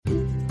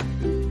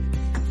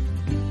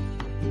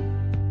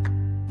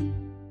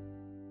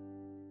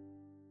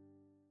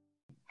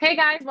Hey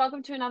guys,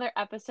 welcome to another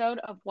episode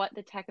of What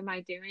the Tech Am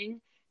I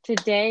Doing?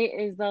 Today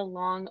is the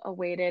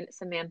long-awaited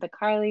Samantha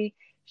Carley.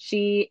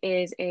 She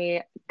is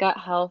a gut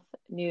health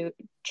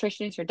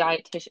nutritionist or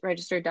dietitian,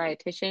 registered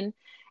dietitian,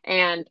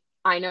 and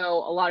I know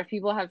a lot of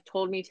people have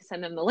told me to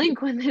send them the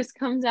link when this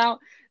comes out.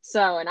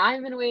 And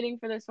I've been waiting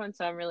for this one,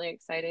 so I'm really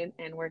excited,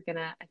 and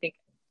I think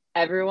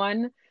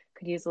everyone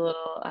could use a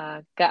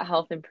little gut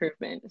health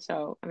improvement.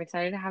 So I'm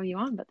excited to have you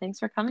on, but thanks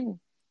for coming.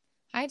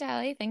 Hi,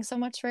 Dali. Thanks so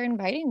much for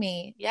inviting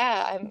me.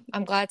 Yeah,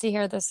 I'm glad to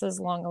hear this is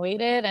long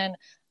awaited, and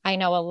I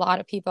know a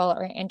lot of people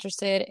are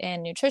interested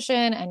in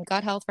nutrition and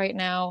gut health right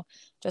now,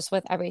 just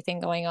with everything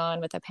going on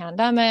with the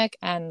pandemic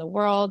and the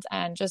world,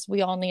 and just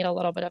we all need a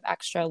little bit of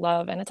extra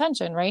love and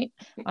attention, right,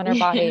 on our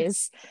Yeah.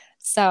 bodies.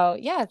 So,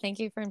 yeah, thank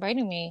you for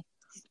inviting me.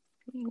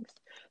 Thanks.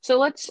 So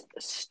let's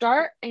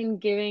start in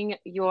giving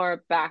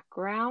your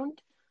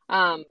background,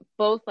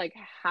 both like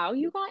how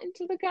you got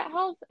into the gut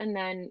health and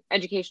then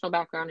educational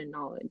background and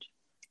knowledge.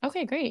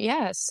 Okay, great.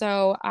 Yeah.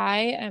 So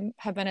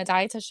have been a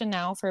dietitian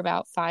now for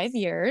about 5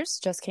 years,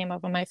 just came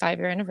up on my 5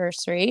 year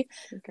anniversary.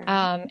 Okay.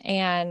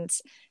 And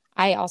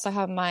I also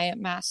have my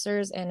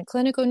master's in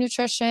clinical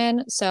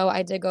nutrition. So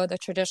I did go the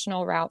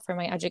traditional route for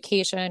my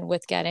education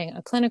with getting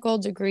a clinical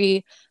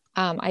degree.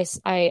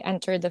 I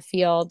entered the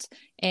field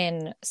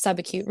in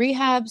subacute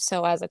rehab.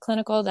 So as a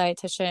clinical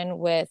dietitian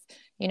with,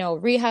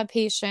 rehab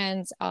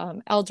patients,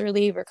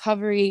 elderly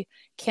recovery,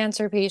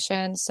 cancer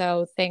patients.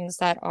 So things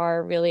that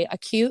are really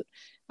acute,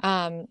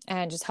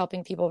 and just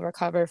helping people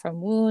recover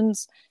from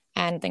wounds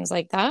and things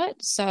like that.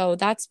 So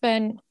that's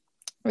been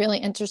really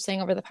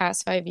interesting over the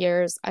past 5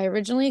 years. I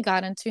originally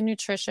got into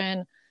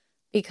nutrition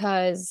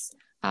because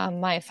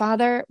my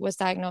father was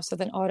diagnosed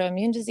with an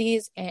autoimmune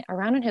disease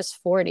around in his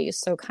 40s.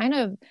 So kind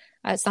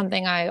of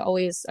something I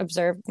always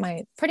observed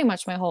my pretty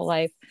much my whole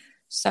life.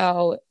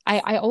 So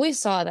I always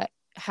saw that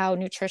how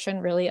nutrition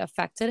really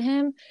affected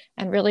him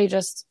and really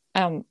just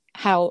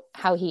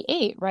how he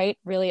ate, right,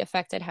 really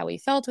affected how he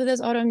felt with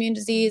his autoimmune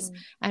disease Mhm.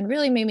 and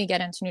really made me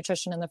get into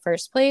nutrition in the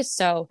first place.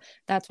 So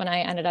that's when I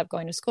ended up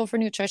going to school for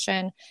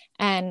nutrition.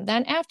 And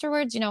then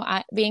afterwards,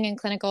 being in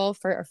clinical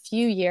for a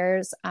few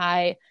years,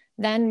 I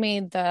then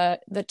made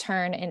the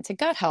turn into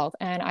gut health.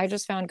 And I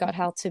just found gut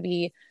health to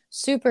be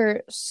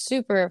super,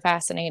 super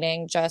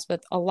fascinating, just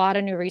with a lot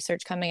of new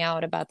research coming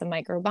out about the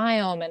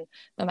microbiome and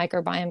the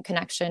microbiome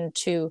connection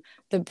to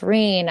the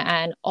brain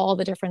and all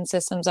the different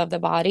systems of the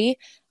body.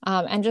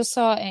 And just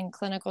saw in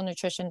clinical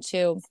nutrition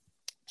too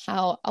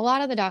how a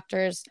lot of the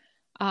doctors,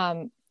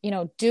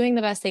 doing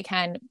the best they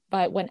can,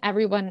 but when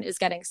everyone is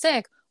getting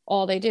sick,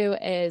 all they do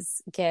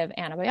is give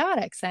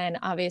antibiotics. And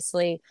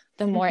obviously,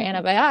 the more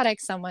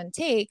antibiotics someone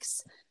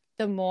takes,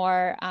 the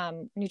more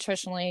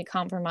nutritionally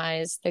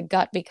compromised the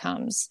gut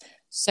becomes.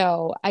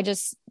 So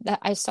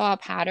I saw a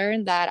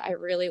pattern that I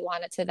really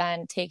wanted to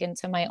then take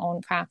into my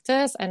own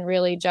practice and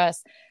really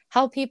just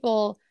help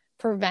people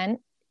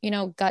prevent,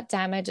 gut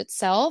damage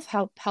itself,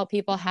 help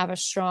people have a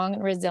strong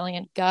and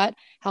resilient gut,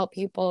 help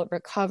people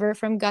recover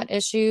from gut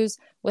issues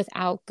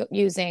without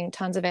using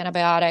tons of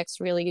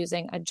antibiotics, really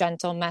using a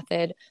gentle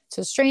method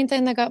to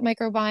strengthen the gut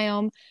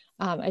microbiome,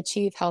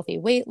 achieve healthy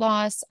weight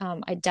loss,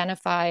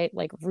 identify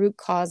like root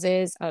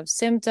causes of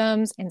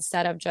symptoms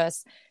instead of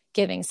just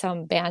giving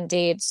some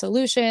band-aid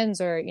solutions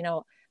or,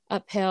 a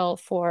pill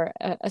for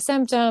a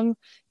symptom,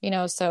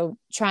 so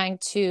trying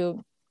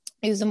to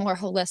use a more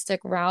holistic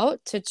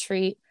route to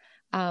treat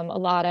a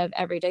lot of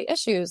everyday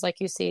issues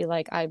like you see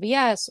like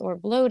IBS or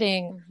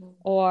bloating Mhm.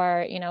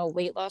 or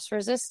weight loss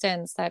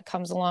resistance that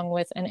comes along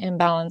with an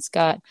imbalanced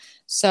gut.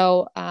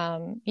 So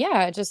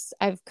yeah, just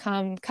I've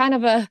come kind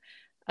of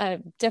a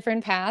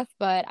different path,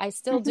 but I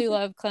still do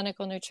love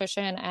clinical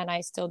nutrition and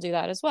I still do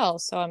that as well.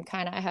 So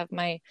I have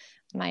my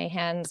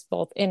hands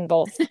both in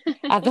both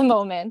at the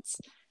moment,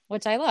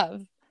 which I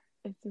love.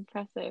 It's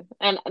impressive.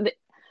 And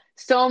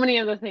so many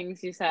of the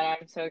things you said,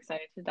 I'm so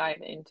excited to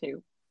dive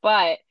into.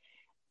 But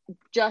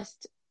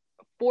just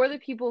for the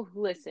people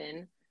who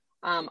listen,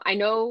 I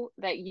know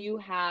that you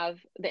have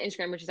the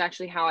Instagram, which is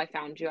actually how I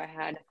found you. I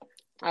had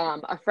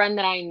a friend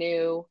that I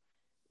knew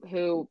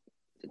who,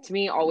 to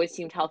me, always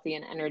seemed healthy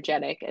and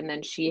energetic. And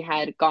then she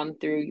had gone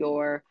through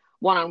your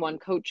one on one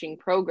coaching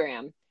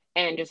program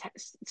and just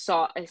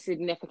saw a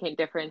significant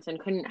difference and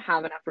couldn't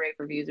have enough rave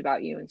reviews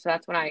about you. And so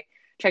that's when I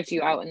checked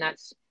you out, and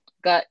that's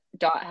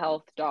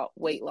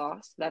gut.health.weight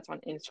loss. That's on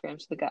Instagram.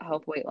 So the gut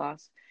health weight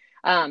loss.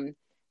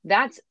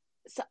 That's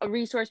a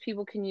resource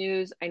people can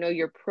use. I know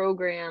your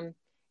program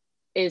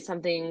is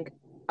something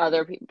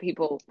other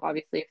people,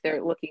 obviously, if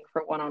they're looking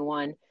for one on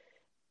one.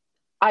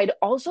 I'd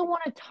also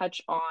want to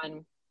touch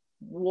on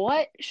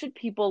what should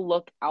people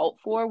look out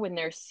for when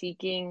they're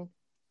seeking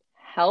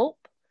help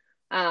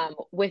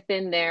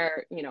within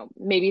their,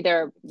 maybe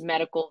their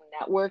medical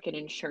network and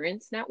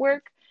insurance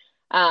network.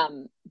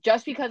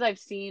 Just because I've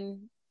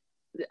seen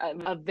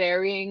a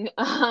varying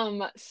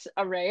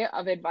array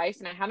of advice,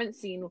 and I haven't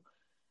seen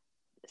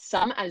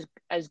some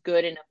as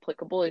good and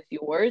applicable as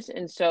yours.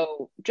 And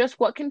so, just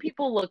what can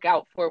people look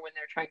out for when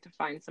they're trying to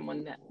find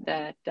someone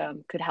that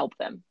could help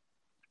them,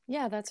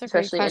 Yeah, that's a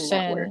great especially in question.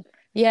 network?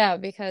 Yeah,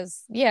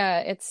 because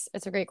yeah, it's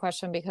a great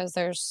question because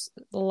there's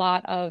a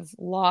lot of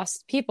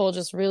lost people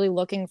just really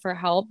looking for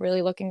help,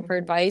 really looking for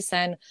Hmm. advice,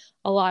 and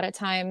a lot of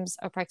times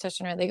a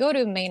practitioner they go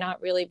to may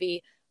not really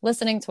be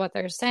listening to what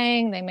they're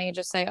saying. They may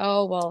just say,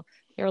 "Oh, well,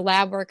 your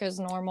lab work is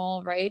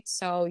normal, right?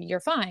 So you're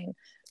fine."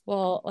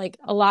 Well, like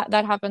a lot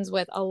that happens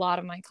with a lot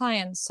of my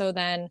clients. So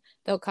then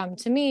they'll come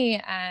to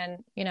me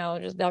and,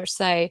 just they'll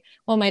say,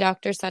 "Well, my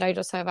doctor said I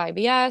just have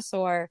IBS,"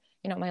 or,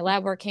 "My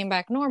lab work came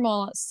back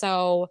normal."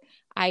 So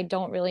I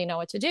don't really know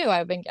what to do.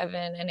 I've been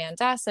given an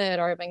antacid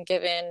or I've been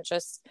given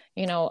just,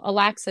 a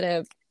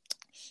laxative.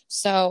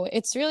 So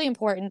it's really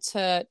important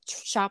to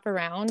shop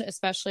around,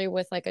 especially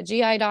with like a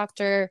GI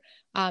doctor,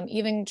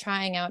 even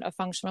trying out a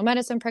functional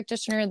medicine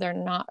practitioner. They're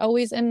not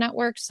always in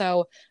network.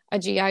 So a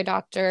GI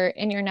doctor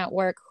in your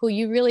network who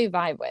you really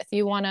vibe with.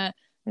 You want to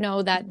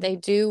know that Hmm. they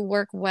do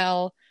work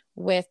well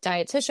with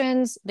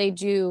dietitians. They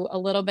do a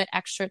little bit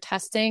extra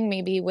testing,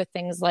 maybe with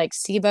things like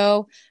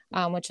SIBO,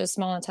 which is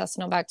small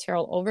intestinal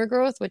bacterial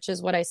overgrowth, which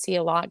is what I see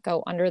a lot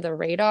go under the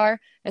radar,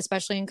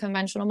 especially in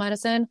conventional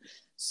medicine.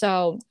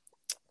 So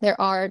there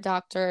are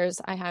doctors.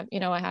 I have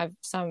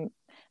some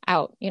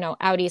out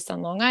east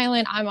on Long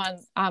Island.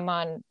 I'm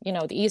on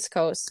the East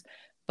Coast,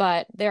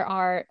 but there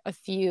are a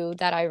few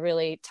that I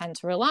really tend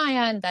to rely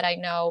on that I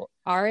know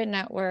are in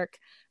network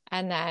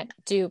and that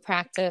do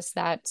practice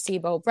that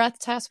SIBO breath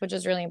test, which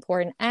is really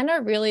important, and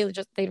are really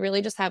just they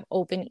really just have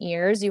open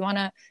ears. You want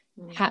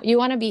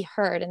to be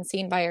heard and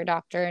seen by your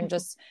doctor and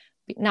just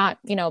not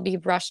be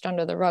brushed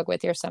under the rug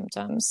with your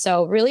symptoms.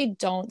 So really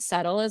don't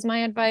settle is my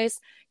advice.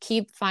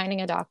 Keep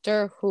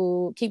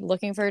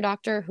looking for a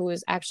doctor who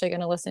is actually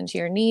going to listen to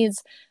your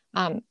needs.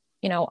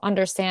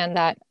 Understand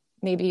that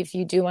maybe if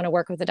you do want to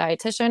work with a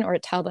dietitian or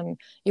tell them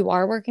you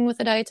are working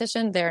with a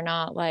dietitian, they're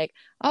not like,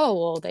 oh,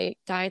 well,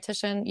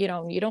 dietitian,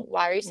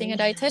 why are you seeing a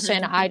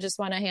dietitian? I just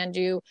want to hand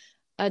you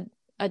a,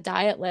 a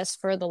diet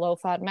list for the low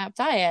FODMAP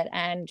diet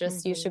and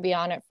just you should Hmm. be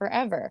on it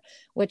forever,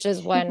 which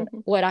is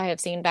what I have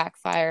seen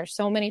backfire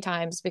so many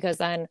times because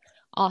then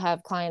I'll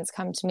have clients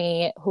come to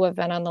me who have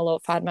been on the low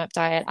FODMAP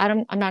diet.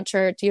 I'm not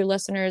sure. Do your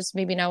listeners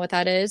maybe know what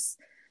that is?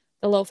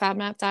 The low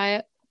FODMAP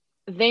diet?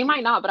 They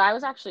might not, but I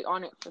was actually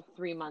on it for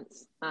 3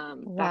 months back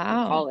in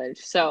Wow. college,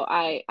 so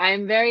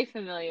I'm very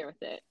familiar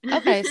with it.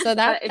 Okay, so If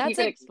you that's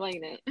could a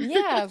explain it.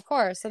 yeah, of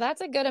course. So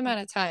that's a good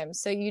amount of time.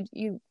 So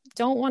you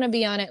don't want to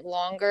be on it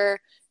longer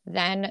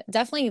than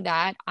definitely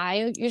that.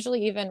 I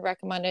usually even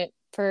recommend it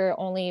for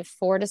only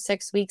 4 to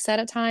 6 weeks at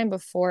a time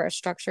before a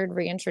structured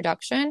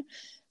reintroduction.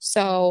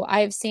 So Mhm.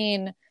 I've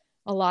seen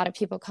a lot of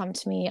people come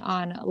to me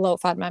on low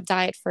FODMAP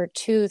diet for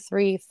 2,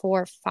 3,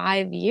 4,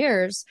 5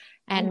 years,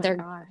 Oh and my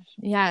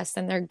gosh.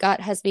 their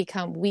gut has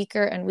become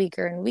weaker and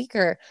weaker and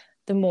weaker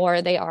the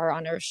more they are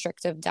on a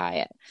restrictive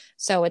diet.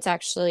 So it's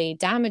actually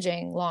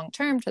damaging long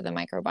term to the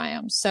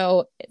microbiome.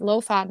 So low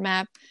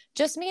FODMAP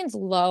just means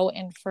low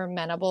in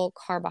fermentable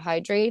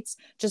carbohydrates,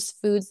 just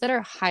foods that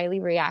are highly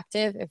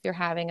reactive if you're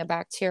having a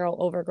bacterial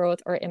overgrowth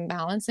or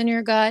imbalance in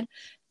your gut,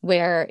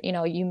 where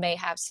you may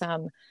have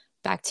some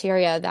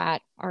bacteria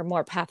that are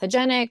more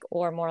pathogenic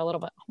or a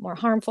little bit more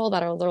harmful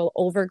that are a little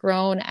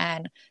overgrown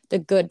and the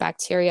good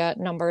bacteria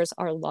numbers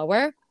are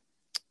lower.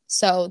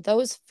 So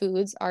those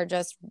foods are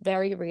just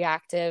very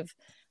reactive.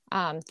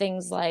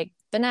 Things like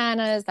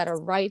bananas that are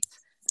ripe,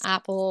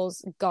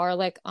 apples,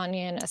 garlic,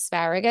 onion,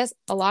 asparagus.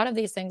 A lot of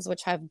these things,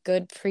 which have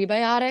good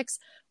prebiotics,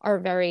 are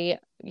very,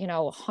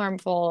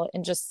 harmful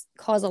and just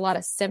cause a lot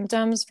of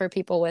symptoms for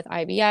people with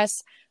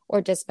IBS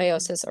or Mhm.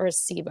 dysbiosis or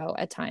SIBO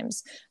at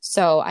times.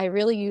 So I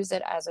really use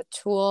it as a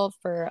tool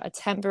for a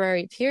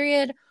temporary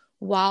period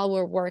while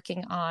we're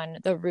working on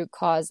the root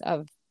cause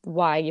of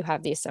why you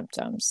have these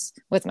symptoms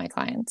with my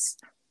clients.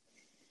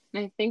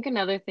 And I think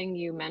another thing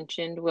you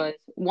mentioned was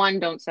one,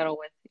 don't settle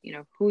with,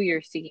 who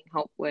you're seeking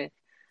help with,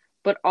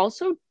 but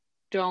also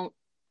don't,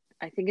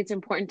 I think it's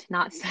important to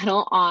not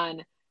settle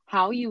on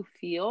how you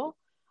feel.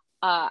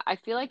 I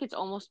feel like it's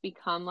almost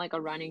become like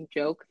a running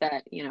joke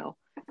that,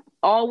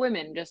 all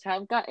women just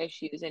have gut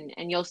issues,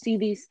 and you'll see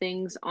these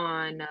things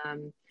on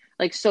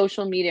like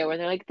social media where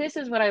they're like, this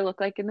is what I look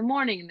like in the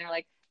morning, and they're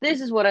like,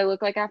 this is what I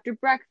look like after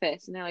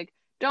breakfast, and they're like,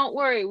 don't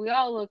worry, we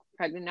all look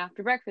pregnant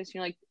after breakfast. And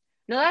you're like,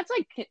 no, that's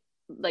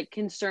like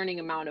concerning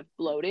amount of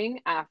bloating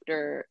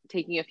after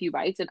taking a few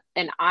bites,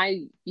 and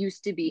I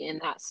used to be in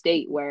that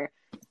state where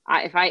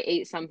if I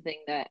ate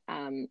something that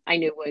I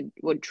knew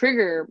would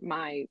trigger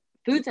my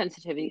food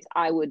sensitivities,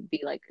 I would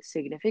be like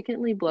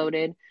significantly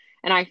bloated,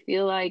 and I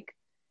feel like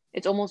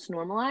it's almost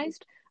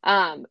normalized.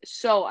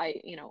 So I,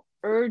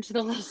 urge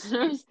the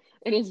listeners,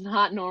 it is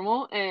not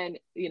normal. And,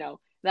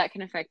 that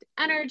can affect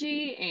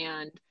energy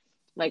and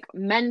like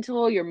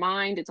mental, your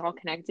mind, it's all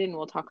connected. And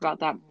we'll talk about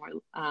that more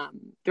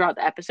throughout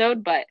the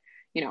episode. But,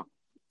 you know,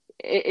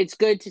 it's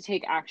good to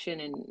take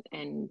action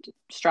and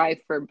strive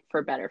for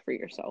better for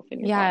yourself and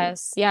your body.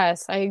 Yes,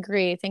 yes, I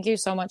agree. Thank you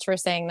so much for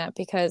saying that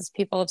because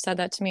people have said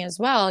that to me as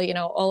well,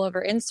 all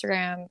over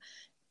Instagram.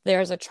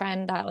 there's a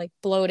trend that like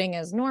bloating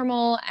is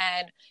normal.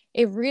 And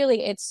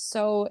it's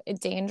so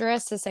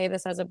dangerous to say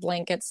this as a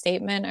blanket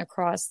statement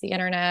across the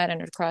internet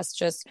and across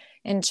just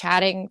in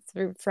chatting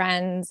through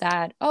friends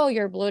that, oh,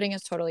 your bloating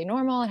is totally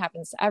normal. It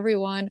happens to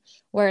everyone.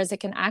 Whereas it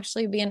can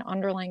actually be an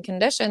underlying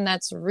condition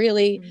that's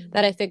really,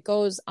 that if it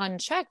goes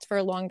unchecked for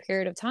a long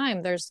period of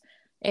time,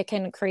 it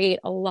can create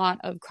a lot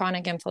of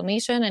chronic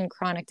inflammation and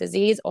chronic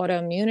disease,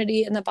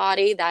 autoimmunity in the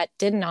body that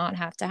did not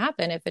have to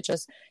happen if it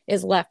just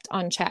is left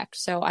unchecked.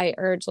 So I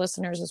urge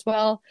listeners as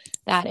well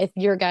that if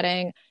you're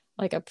getting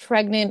like a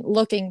pregnant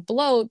looking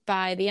bloat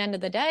by the end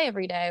of the day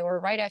every day, or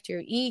right after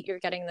you eat, you're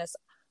getting this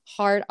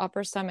hard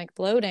upper stomach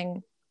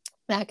bloating,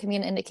 that can be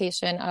an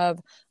indication of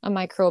a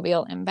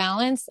microbial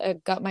imbalance, a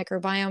gut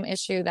microbiome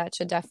issue that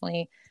should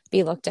definitely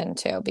be looked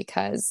into,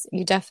 because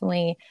you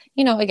definitely,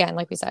 again,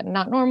 like we said,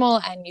 not normal,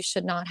 and you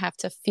should not have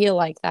to feel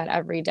like that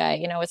every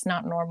day. It's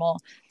not normal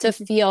to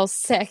feel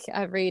sick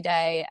every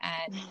day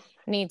and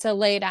need to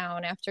lay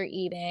down after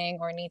eating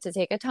or need to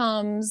take a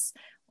Tums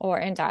or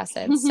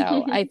antacids.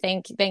 So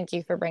thank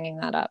you for bringing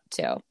that up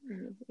too.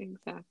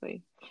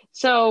 Exactly.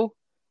 So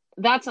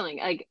that's something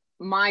like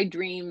my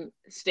dream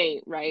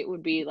state, right,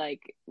 would be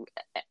like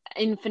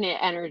infinite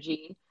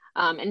energy,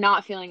 and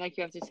not feeling like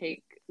you have to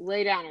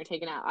lay down or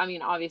take a nap. I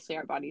mean, obviously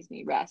our bodies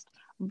need rest,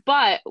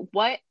 but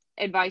what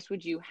advice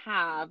would you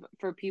have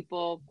for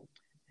people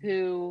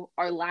who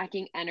are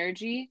lacking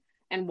energy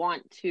and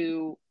want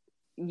to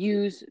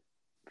use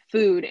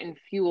food and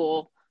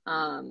fuel,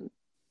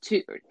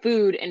 to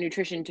food and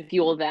nutrition to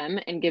fuel them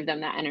and give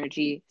them that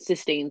energy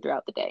sustained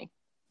throughout the day?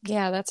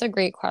 Yeah, that's a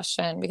great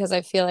question, because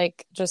I feel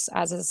like just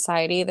as a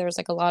society, there's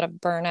like a lot of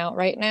burnout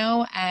right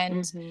now,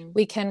 and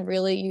we can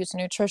really use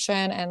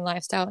nutrition and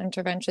lifestyle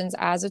interventions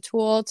as a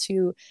tool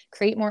to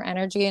create more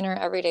energy in our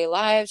everyday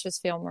lives,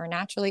 just feel more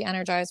naturally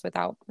energized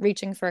without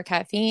reaching for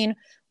caffeine,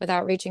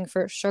 without reaching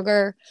for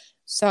sugar.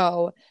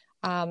 So,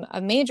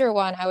 a major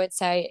one I would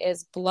say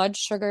is blood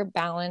sugar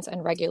balance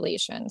and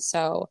regulation.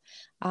 So,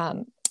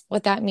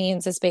 what that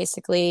means is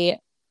basically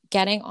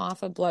getting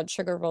off a blood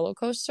sugar roller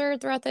coaster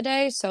throughout the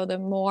day. So the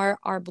more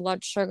our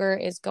blood sugar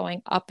is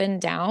going up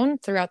and down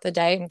throughout the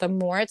day, the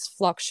more it's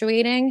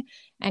fluctuating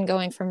and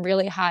going from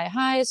really high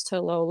highs to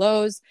low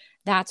lows,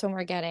 that's when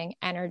we're getting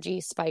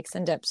energy spikes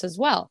and dips as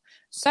well.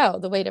 So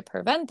the way to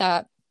prevent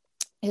that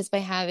is by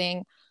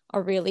having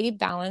a really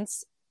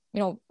balanced,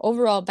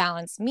 overall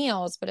balanced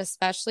meals, but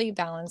especially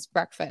balanced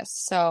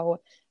breakfast. So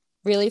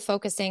really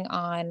focusing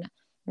on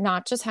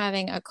not just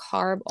having a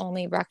carb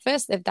only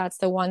breakfast. If that's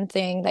the one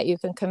thing that you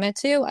can commit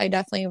to, I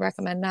definitely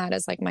recommend that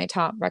as like my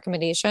top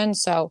recommendation.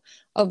 So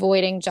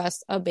avoiding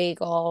just a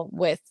bagel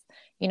with,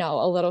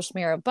 a little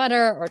smear of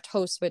butter or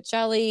toast with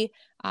jelly,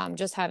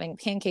 just having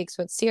pancakes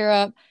with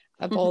syrup,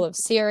 a bowl of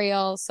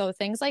cereal. So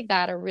things like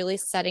that are really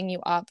setting you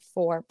up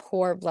for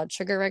poor blood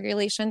sugar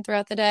regulation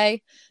throughout the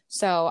day.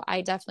 So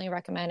I definitely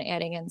recommend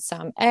adding in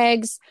some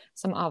eggs,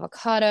 some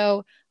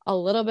avocado, a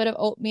little bit of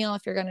oatmeal.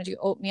 If you're going to do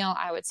oatmeal,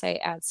 I would say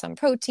add some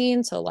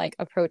protein. So like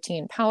a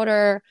protein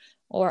powder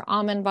or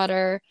almond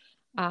butter.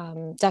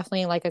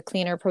 Definitely like a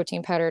cleaner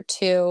protein powder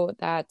too.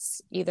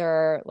 That's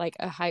either like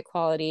a high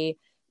quality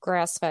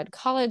grass-fed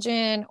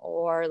collagen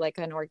or like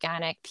an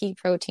organic pea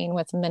protein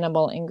with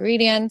minimal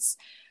ingredients.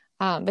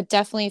 But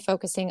definitely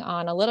focusing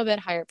on a little bit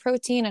higher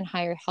protein and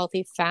higher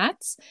healthy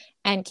fats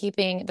and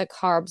keeping the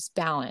carbs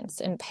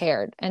balanced and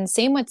paired. And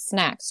same with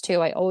snacks too.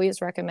 I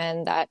always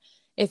recommend that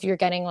if you're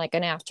getting like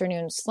an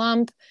afternoon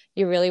slump,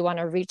 you really want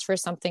to reach for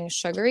something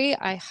sugary,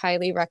 I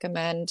highly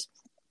recommend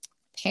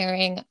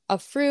pairing a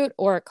fruit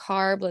or a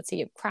carb, let's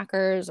say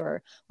crackers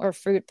or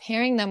fruit,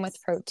 pairing them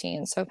with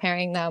protein. So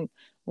pairing them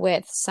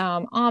with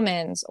some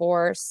almonds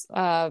or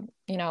a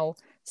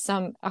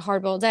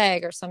hard-boiled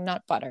egg or some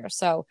nut butter.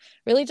 So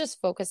really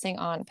just focusing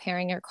on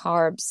pairing your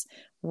carbs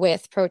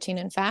with protein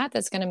and fat,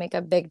 that's going to make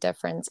a big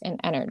difference in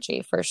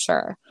energy for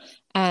sure.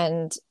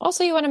 And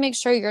also you want to make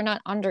sure you're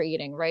not under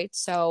eating, right?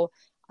 So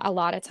a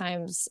lot of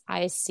times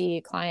I see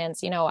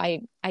clients,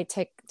 I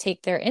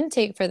take their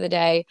intake for the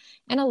day,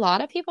 and a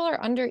lot of people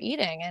are under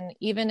eating. And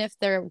even if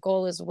their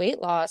goal is weight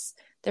loss,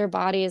 their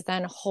body is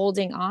then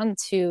holding on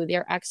to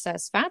their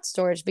excess fat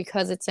storage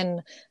because it's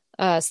in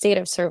a state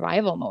of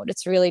survival mode.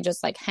 It's really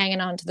just like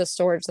hanging on to the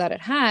storage that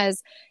it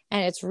has.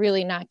 And it's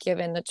really not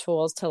given the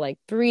tools to like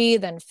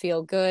breathe and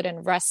feel good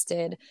and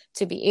rested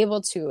to be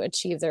able to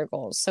achieve their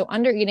goals. So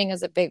under eating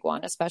is a big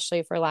one,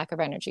 especially for lack of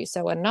energy.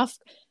 So enough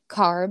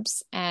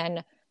carbs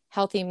and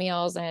healthy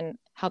meals and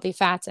healthy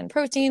fats and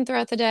protein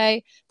throughout the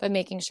day, but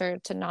making sure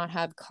to not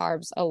have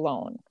carbs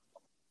alone.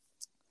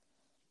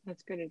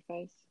 That's good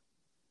advice.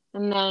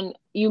 And then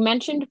you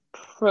mentioned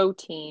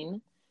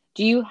protein.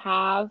 Do you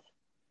have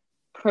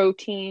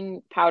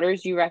protein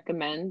powders you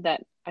recommend?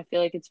 That I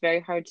feel like it's very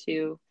hard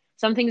to,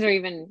 some things are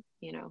even,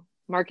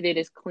 marketed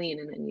as clean,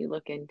 and then you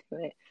look into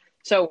it.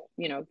 So,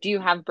 do you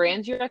have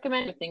brands you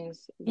recommend or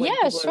things when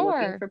Yeah, people are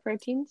looking sure. for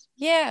proteins?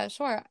 Yeah,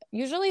 sure.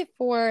 Usually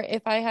for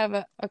if I have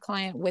a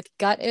client with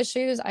gut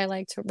issues, I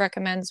like to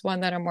recommend one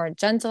that are more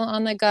gentle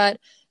on the gut.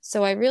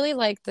 So I really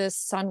like this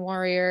Sun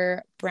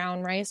Warrior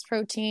brown rice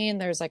protein.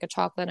 There's like a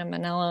chocolate and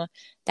vanilla.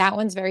 That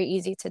one's very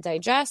easy to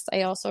digest.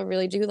 I also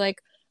really do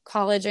like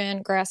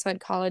collagen, grass-fed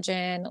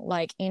collagen,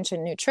 like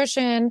Ancient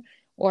Nutrition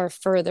or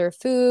Further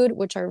Food,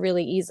 which are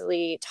really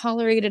easily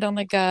tolerated on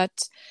the gut.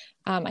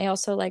 I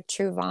also like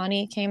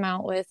Truvani came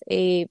out with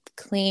a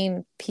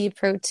clean pea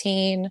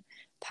protein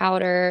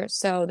powder.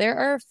 So there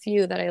are a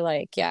few that I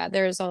like. Yeah,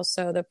 there's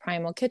also the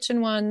Primal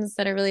Kitchen ones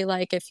that I really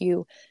like if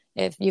you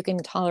can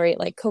tolerate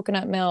like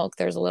coconut milk,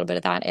 there's a little bit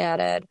of that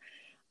added.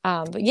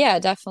 But yeah,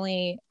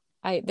 definitely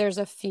there's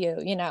a few,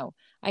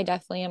 I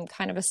definitely am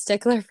kind of a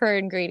stickler for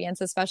ingredients,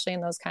 especially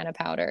in those kind of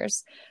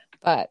powders.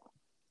 But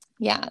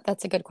yeah,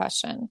 that's a good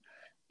question.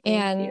 Thank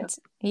And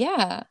you.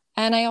 yeah,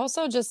 and I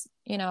also just,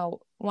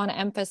 want to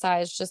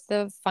emphasize just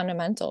the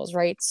fundamentals,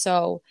 right?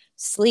 So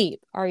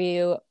sleep, are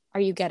you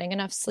getting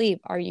enough sleep?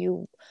 Are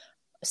you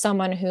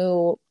someone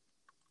who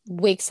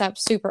wakes up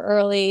super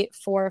early,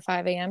 4 or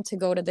 5 a.m. to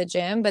go to the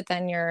gym, but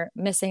then you're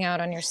missing out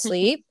on your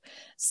sleep?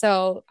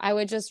 So I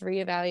would just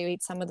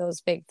reevaluate some of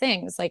those big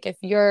things. Like if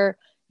you're,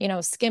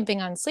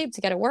 skimping on sleep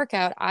to get a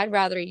workout, I'd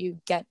rather you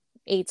get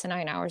 8 to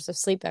 9 hours of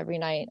sleep every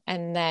night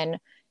and then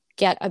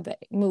get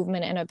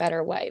movement in a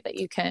better way that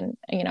you can,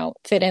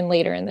 fit in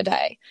later in the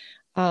day.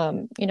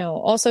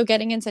 Also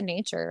getting into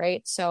nature,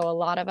 right? So a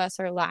lot of us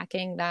are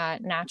lacking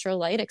that natural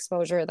light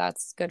exposure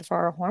that's good for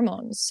our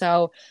hormones.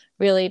 So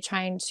really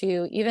trying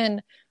to,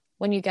 even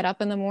when you get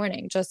up in the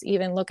morning, just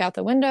even look out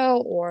the window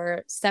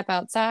or step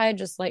outside,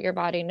 just let your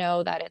body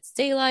know that it's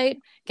daylight,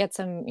 get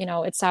some,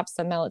 it stops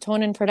the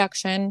melatonin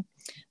production.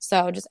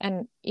 So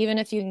and even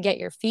if you can get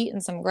your feet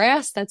in some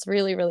grass, that's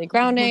really, really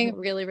grounding,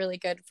 really, really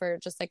good for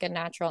just like a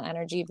natural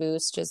energy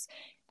boost.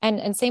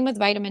 And same with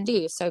vitamin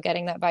D. So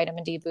getting that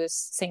vitamin D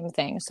boost, same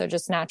thing. So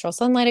just natural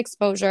sunlight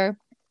exposure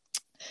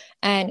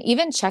and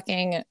even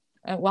checking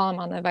while I'm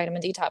on the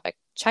vitamin D topic,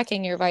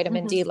 checking your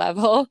vitamin D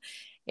level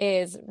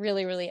is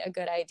really, really a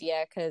good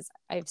idea because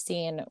I've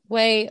seen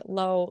way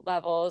low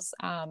levels,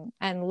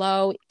 and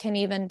low can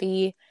even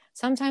be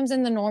sometimes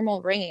in the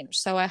normal range.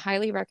 So I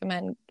highly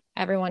recommend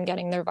everyone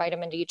getting their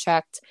vitamin D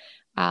checked.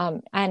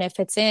 And if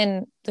it's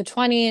in the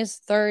 20s,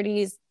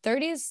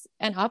 30s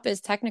and up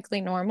is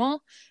technically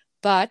normal,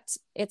 but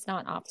it's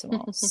not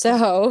optimal.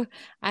 So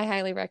I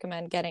highly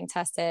recommend getting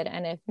tested.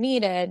 And if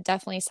needed,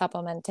 definitely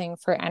supplementing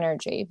for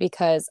energy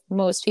because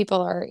most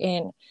people are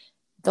in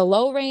the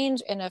low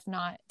range. And if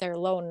not, they're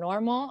low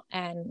normal,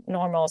 and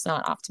normal is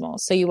not optimal.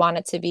 So you want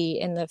it to be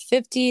in the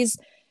 50s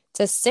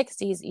to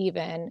 60s,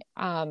 even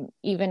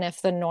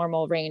if the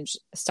normal range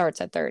starts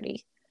at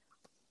 30.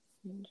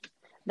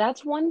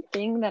 That's one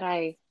thing that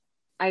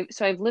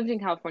so I've lived in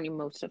California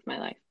most of my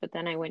life, but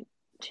then I went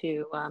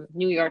to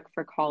New York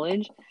for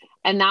college,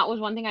 and that was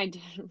one thing I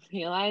didn't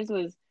realize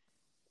was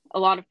a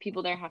lot of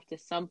people there have to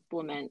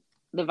supplement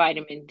the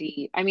vitamin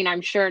D. I mean,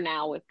 I'm sure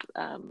now with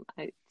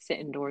I sit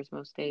indoors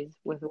most days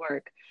with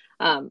work,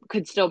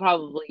 could still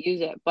probably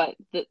use it, but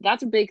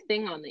that's a big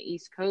thing on the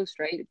East Coast,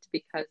 right? It's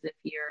because if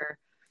you're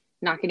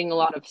not getting a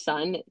lot of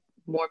sun,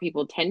 more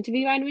people tend to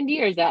be vitamin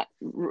D, or is that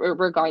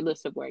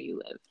regardless of where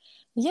you live?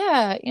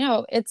 Yeah,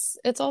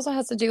 it's also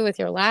has to do with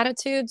your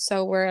latitude.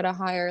 So we're at a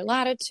higher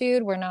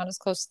latitude. We're not as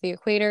close to the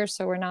equator,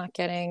 so we're not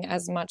getting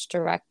as much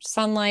direct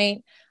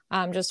sunlight,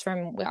 just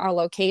from our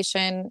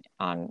location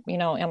on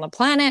the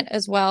planet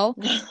as well.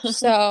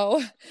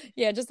 So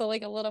yeah, just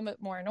like a little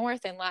bit more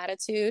north in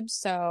latitude.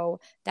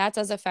 So that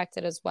does affect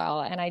it as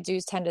well. And I do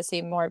tend to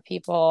see more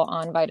people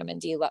on vitamin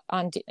D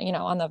on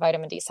the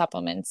vitamin D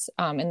supplements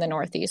in the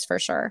Northeast for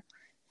sure.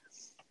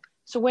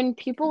 So when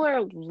people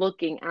are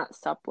looking at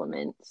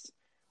supplements,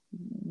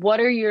 what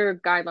are your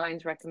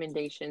guidelines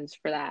recommendations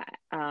for that?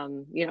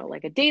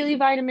 Like a daily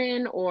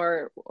vitamin,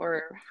 or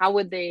how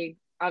would they,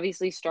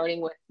 obviously starting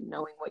with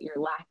knowing what you're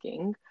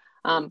lacking,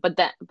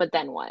 but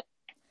then what?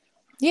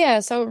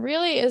 Yeah, so it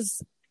really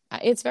is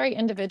it's very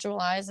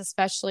individualized,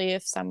 especially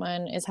if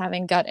someone is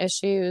having gut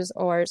issues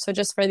or so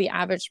just for the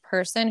average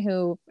person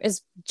who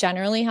is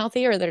generally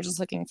healthy or they're just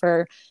looking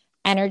for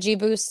energy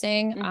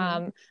boosting.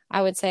 Hmm.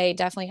 I would say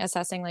definitely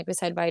assessing, like we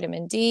said,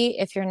 vitamin D.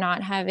 If you're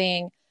not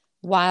having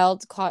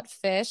wild caught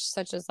fish,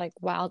 such as like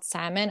wild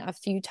salmon, a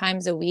few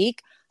times a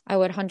week, I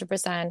would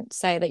 100%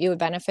 say that you would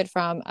benefit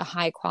from a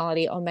high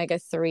quality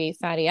omega-3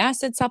 fatty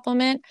acid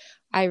supplement.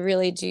 I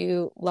really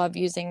do love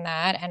using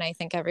that. And I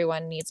think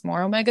everyone needs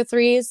more omega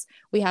 3s.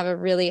 We have a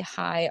really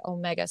high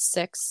omega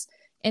 6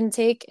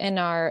 intake in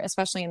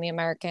especially in the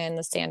American,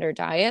 the standard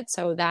diet.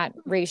 So that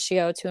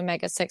ratio to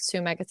omega 6 to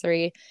omega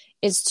 3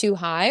 is too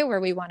high, where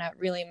we want to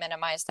really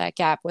minimize that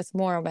gap with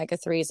more omega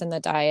 3s in the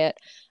diet.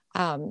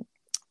 Um,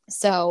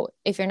 so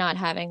if you're not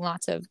having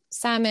lots of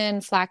salmon,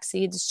 flax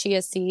seeds,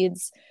 chia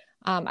seeds,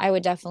 I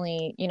would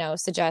definitely,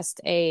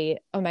 suggest a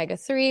omega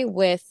 3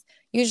 with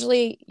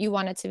usually you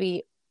want it to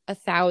be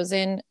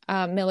 1,000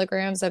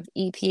 milligrams of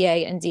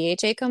EPA and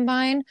DHA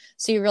combined.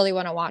 So you really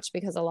want to watch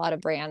because a lot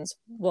of brands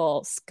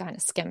will kind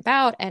of skimp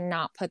out and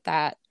not put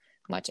that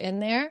much in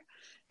there.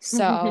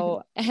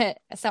 So,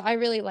 so I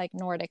really like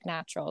Nordic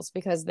Naturals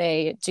because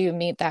they do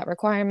meet that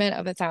requirement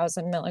of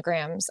 1,000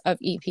 milligrams of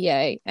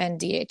EPA and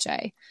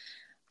DHA.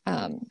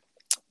 Um,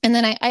 and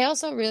then I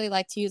also really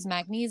like to use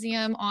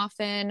magnesium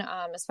often,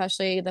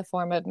 especially the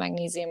form of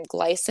magnesium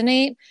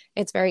glycinate.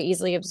 It's very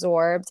easily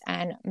absorbed,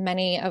 and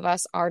many of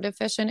us are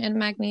deficient in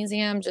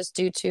magnesium just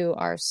due to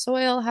our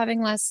soil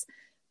having less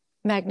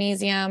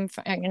magnesium,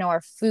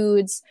 our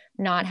foods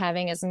not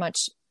having as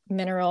much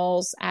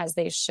minerals as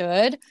they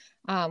should,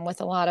 with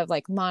a lot of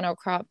like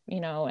monocrop,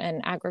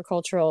 and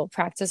agricultural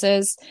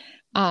practices.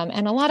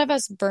 And a lot of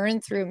us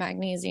burn through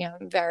magnesium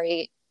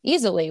very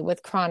easily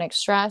with chronic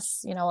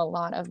stress. A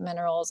lot of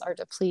minerals are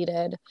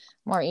depleted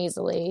more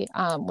easily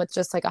with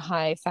just like a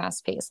high,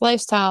 fast-paced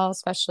lifestyle,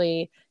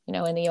 especially,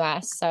 in the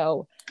US.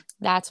 So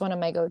that's one of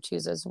my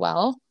go-tos as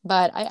well.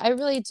 But I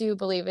really do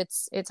believe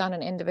it's on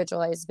an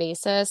individualized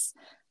basis,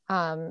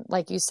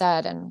 like you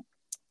said, and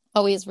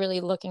always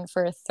really looking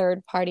for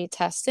third-party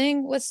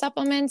testing with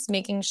supplements,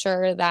 making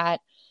sure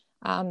that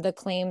the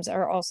claims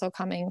are also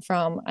coming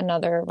from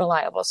another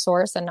reliable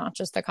source and not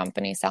just the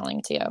company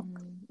selling to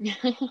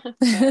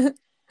you.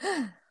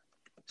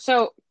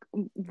 So,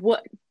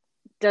 what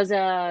does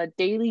a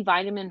daily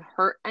vitamin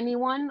hurt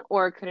anyone,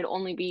 or could it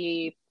only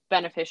be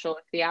beneficial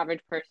if the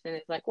average person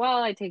is like,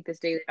 well, I take this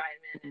daily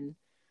vitamin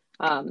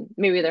and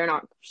maybe they're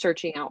not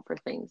searching out for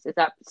things. Is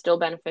that still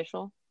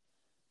beneficial?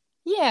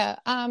 Yeah.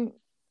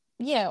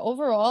 Yeah,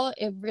 overall,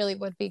 it really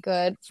would be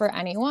good for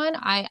anyone.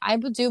 I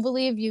do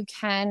believe you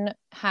can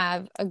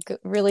have a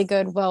really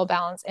good,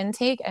 well-balanced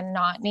intake and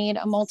not need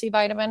a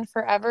multivitamin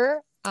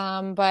forever.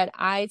 But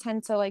I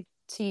tend to like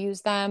to use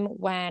them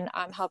when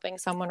I'm helping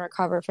someone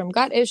recover from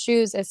gut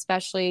issues,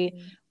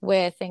 especially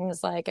with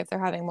things like if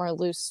they're having more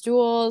loose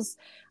stools,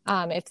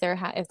 if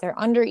they're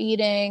under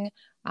eating,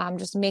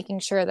 just making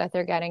sure that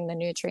they're getting the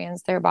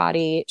nutrients their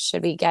body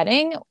should be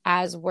getting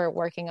as we're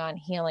working on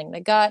healing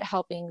the gut,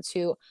 helping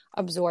to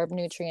absorb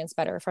nutrients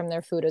better from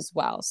their food as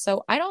well.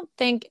 So I don't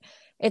think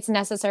it's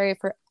necessary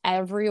for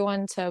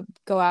everyone to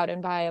go out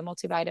and buy a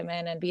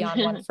multivitamin and be on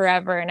one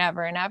forever and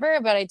ever and ever.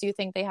 But I do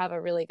think they have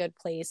a really good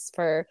place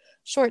for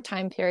short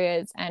time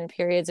periods and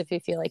periods if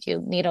you feel like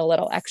you need a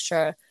little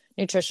extra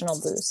nutritional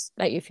boost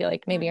that you feel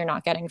like maybe you're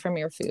not getting from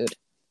your food.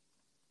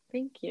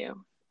 Thank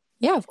you.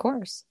 Yeah, of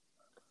course.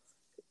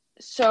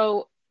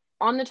 So,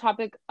 on the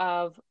topic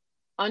of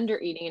under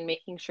eating and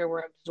making sure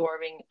we're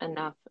absorbing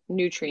enough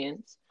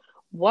nutrients,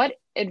 what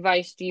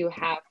advice do you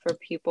have for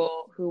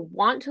people who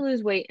want to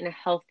lose weight in a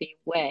healthy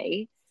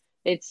way?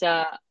 It's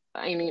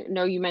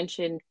no, you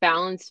mentioned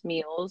balanced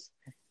meals,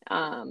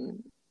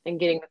 and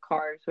getting the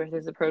carbs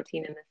versus the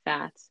protein and the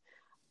fats,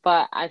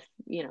 but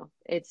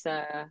it's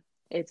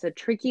a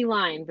tricky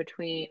line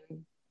between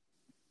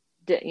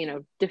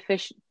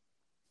deficient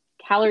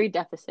calorie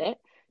deficit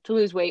to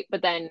lose weight,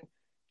 but then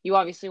you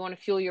obviously want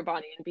to fuel your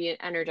body and be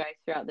energized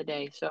throughout the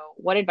day. So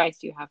what advice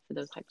do you have for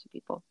those types of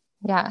people?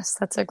 Yes,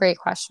 that's a great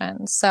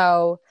question.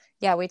 So,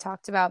 yeah, we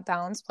talked about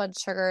balanced blood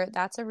sugar.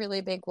 That's a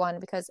really big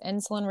one because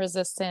insulin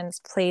resistance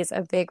plays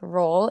a big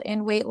role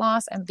in weight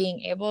loss and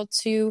being able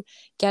to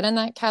get in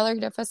that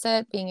calorie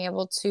deficit, being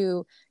able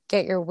to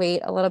get your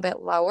weight a little bit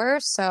lower.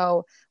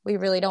 So, we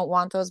really don't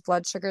want those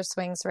blood sugar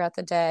swings throughout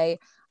the day.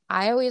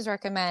 I always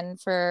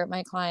recommend for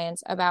my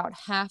clients about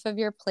half of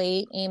your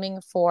plate aiming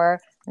for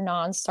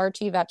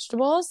non-starchy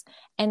vegetables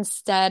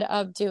instead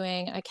of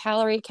doing a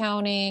calorie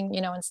counting,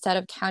 instead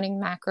of counting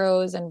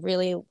macros and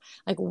really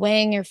like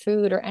weighing your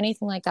food or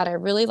anything like that. I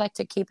really like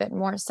to keep it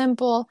more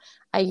simple.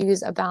 I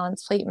use a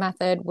balanced plate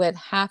method with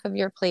half of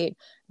your plate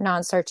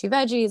non-starchy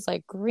veggies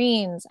like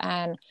greens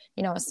and,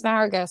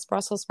 asparagus,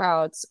 Brussels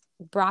sprouts,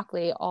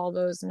 broccoli, all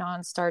those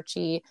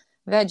non-starchy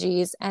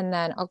veggies, and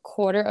then a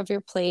quarter of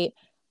your plate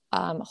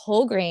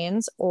whole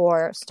grains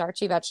or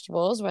starchy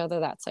vegetables,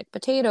 whether that's like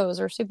potatoes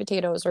or sweet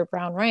potatoes or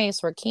brown rice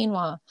or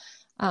quinoa.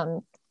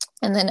 And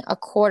then a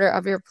quarter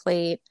of your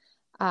plate,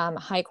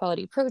 high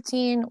quality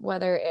protein,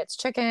 whether it's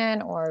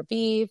chicken or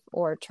beef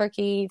or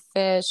turkey,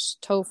 fish,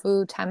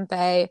 tofu,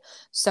 tempeh.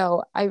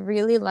 So I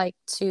really like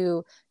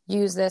to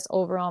use this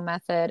overall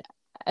method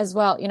as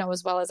well,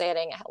 as well as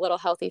adding a little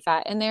healthy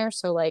fat in there.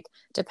 So like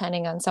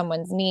depending on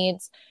someone's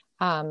needs,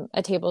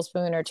 a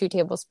tablespoon or 2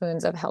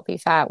 tablespoons of healthy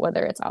fat,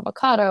 whether it's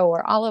avocado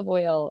or olive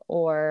oil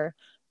or,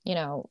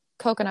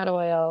 coconut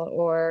oil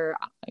or,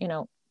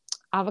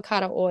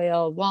 avocado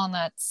oil,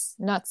 walnuts,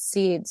 nuts,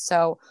 seeds.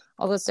 So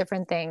all those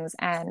different things.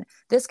 And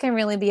this can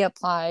really be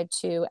applied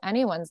to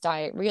anyone's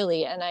diet,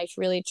 really. And I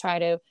really try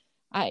to,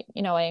 I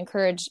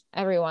encourage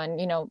everyone,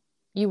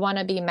 you want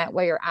to be met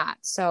where you're at.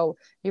 So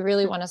you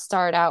really want to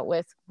start out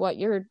with what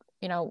you're,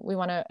 we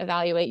want to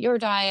evaluate your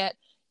diet,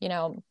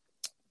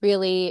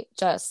 really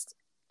just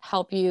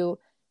help you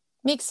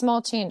make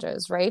small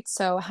changes, right?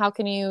 So how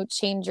can you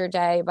change your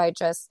day by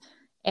just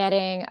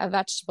adding a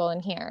vegetable in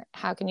here?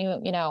 How can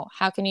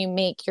you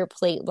make your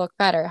plate look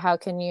better? How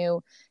can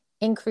you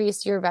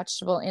increase your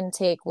vegetable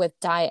intake with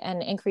diet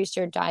and increase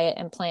your diet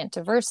and plant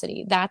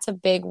diversity. That's a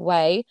big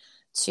way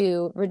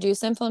to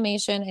reduce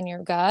inflammation in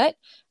your gut,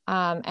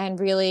 and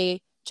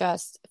really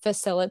just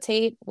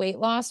facilitate weight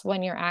loss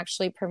when you're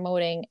actually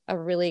promoting a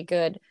really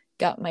good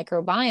gut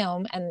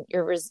microbiome, and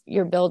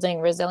you're building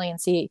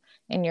resiliency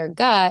in your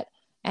gut,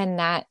 and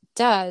that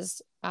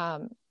does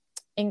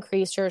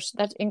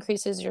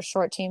increases your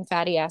short chain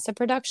fatty acid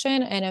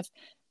production. And if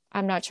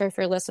I'm not sure if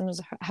your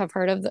listeners have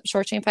heard of the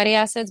short chain fatty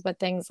acids, but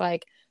things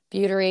like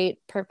butyrate,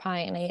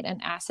 propionate,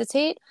 and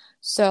acetate.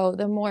 So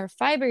the more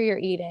fiber you're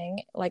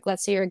eating, like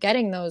let's say you're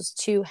getting those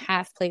 2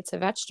 half plates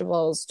of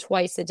vegetables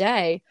twice a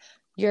day,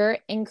 you're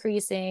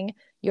increasing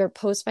your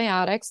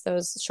postbiotics,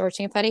 those short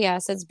chain fatty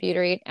acids,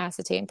 butyrate,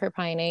 acetate, and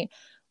propionate.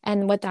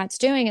 And what that's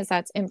doing is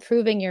that's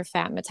improving your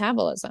fat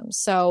metabolism.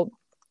 So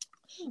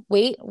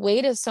weight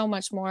is so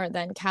much more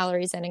than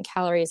calories in and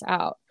calories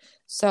out.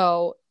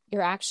 So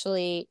you're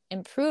actually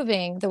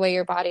improving the way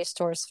your body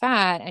stores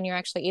fat, and you're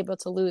actually able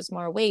to lose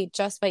more weight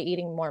just by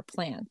eating more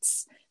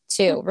plants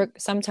too,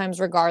 sometimes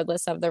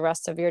regardless of the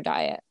rest of your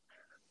diet.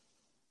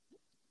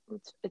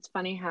 It's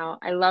funny how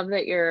I love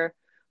that you're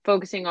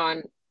focusing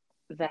on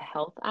the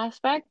health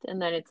aspect, and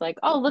then it's like,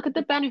 oh, look at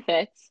the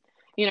benefits.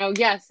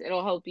 Yes,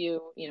 it'll help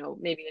you,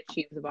 maybe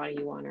achieve the body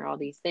you want or all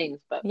these things,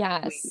 but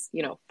Yes.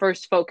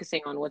 first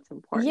focusing on what's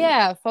important.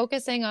 Yeah,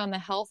 focusing on the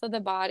health of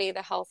the body,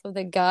 the health of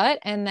the gut.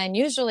 And then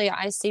usually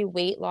I see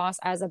weight loss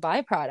as a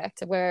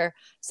byproduct, where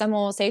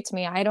someone will say to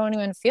me, I don't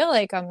even feel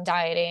like I'm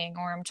dieting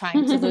or I'm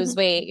trying to lose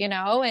weight,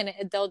 and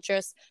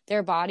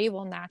their body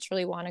will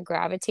naturally want to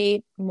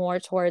gravitate more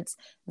towards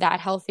that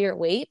healthier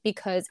weight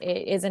because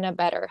it is in a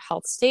better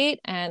health state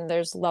and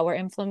there's lower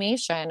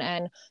inflammation,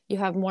 and you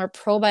have more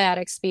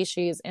probiotic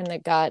species in the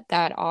gut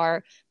that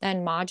are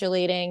then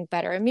modulating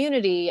better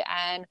immunity,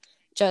 and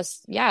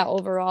just, yeah,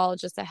 overall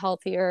just a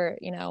healthier,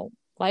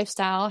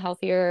 lifestyle,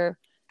 healthier,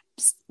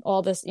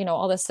 all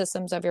the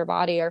systems of your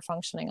body are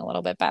functioning a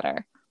little bit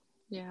better.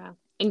 Yeah.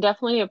 And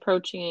definitely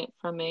approaching it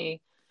from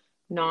a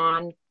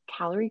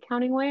non-calorie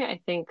counting way, I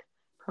think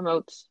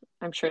promotes,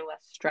 I'm sure,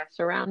 less stress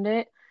around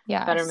it,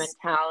 better Yes.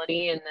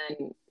 mentality. And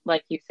then,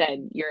 like you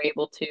said,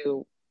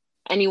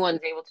 anyone's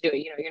able to do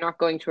it. You're not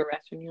going to a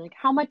restaurant and you're like,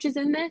 how much is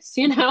in this?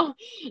 You're just like,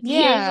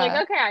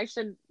 Yeah. okay, I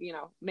should,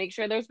 make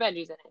sure there's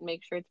veggies in it and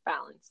make sure it's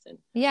balanced. And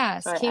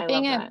Yes, so I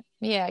love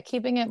that.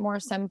 keeping it more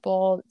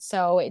simple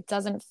so it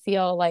doesn't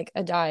feel like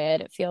a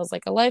diet. It feels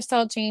like a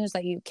lifestyle change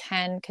that you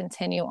can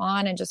continue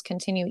on and just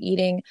continue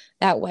eating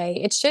that way.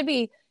 It should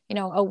be,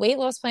 a weight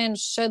loss plan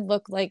should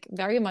look like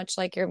very much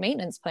like your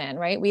maintenance plan,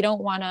 right? We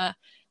don't want to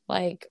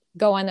like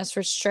go on this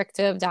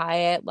restrictive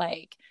diet,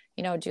 like,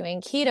 doing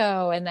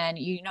keto, and then,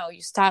 you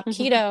stop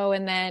keto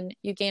and then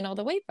you gain all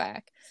the weight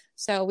back.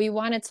 So we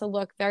want it to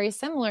look very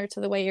similar to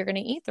the way you're going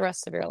to eat the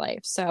rest of your life.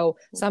 So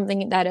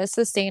something that is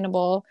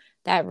sustainable,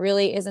 that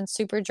really isn't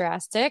super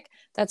drastic,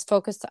 that's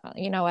focused,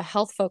 a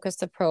health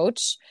focused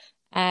approach,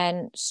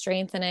 and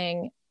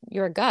strengthening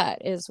your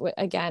gut is,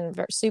 again,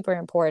 super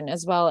important,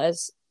 as well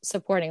as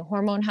supporting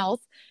hormone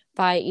health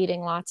by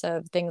eating lots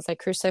of things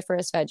like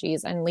cruciferous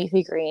veggies and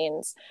leafy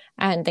greens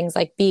and things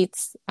like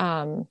beets,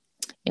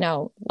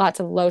 lots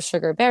of low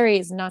sugar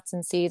berries, nuts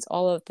and seeds,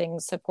 all of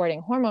things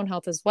supporting hormone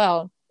health as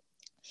well,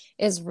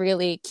 is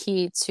really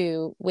key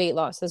to weight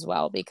loss as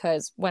well.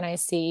 Because when I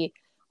see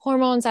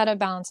hormones out of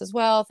balance as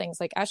well, things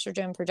like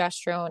estrogen,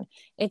 progesterone,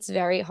 it's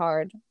very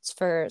hard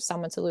for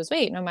someone to lose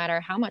weight no matter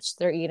how much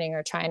they're eating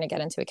or trying to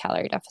get into a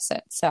calorie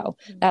deficit. So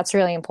that's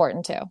really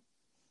important too.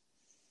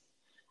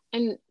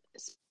 And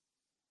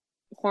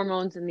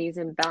hormones and these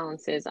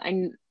imbalances,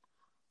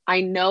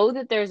 I know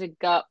that there's a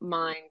gut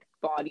mind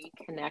body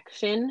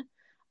connection.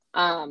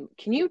 Can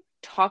you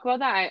talk about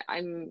that?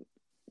 I'm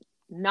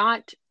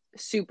not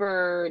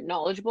super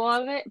knowledgeable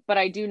of it, but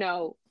I do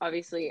know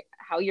obviously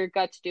how your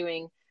gut's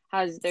doing.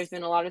 There's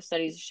been a lot of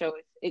studies to show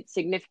it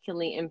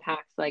significantly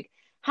impacts like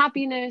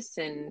happiness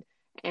and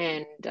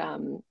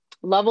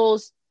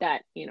levels,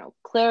 that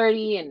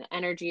clarity and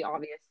energy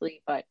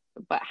obviously, but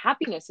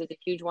happiness is a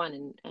huge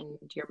one, and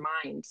your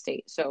mind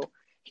state. So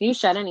can you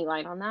shed any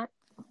light on that?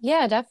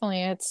 Yeah,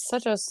 definitely. It's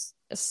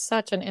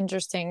such an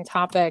interesting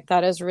topic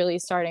that is really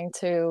starting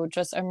to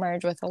just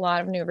emerge with a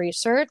lot of new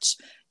research.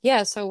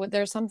 Yeah, so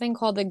there's something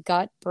called the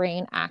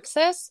gut-brain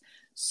axis.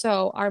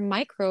 So our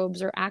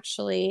microbes are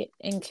actually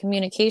in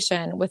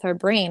communication with our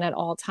brain at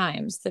all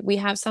times. That we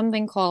have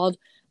something called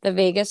the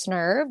vagus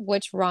nerve,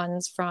 which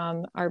runs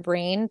from our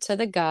brain to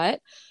the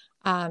gut.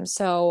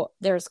 So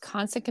there's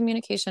constant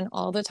communication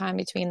all the time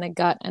between the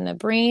gut and the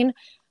brain.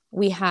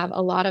 We have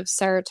a lot of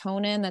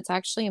serotonin that's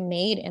actually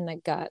made in the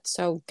gut.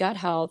 So gut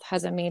health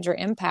has a major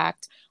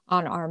impact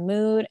on our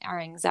mood, our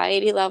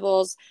anxiety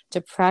levels,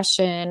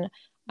 depression,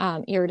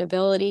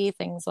 irritability,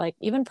 things like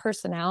even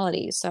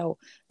personality. So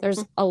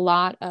there's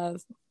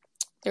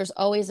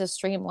always a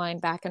streamline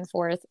back and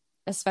forth,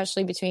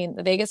 especially between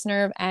the vagus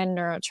nerve and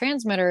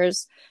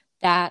neurotransmitters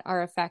that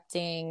are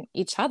affecting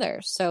each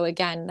other. So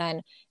again,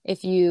 then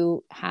if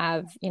you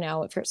have,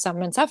 if you're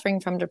someone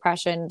suffering from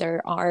depression,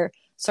 there are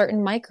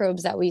certain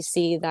microbes that we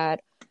see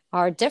that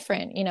are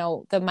different. You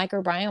know, the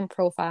microbiome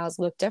profiles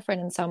look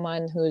different in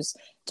someone who's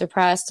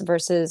depressed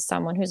versus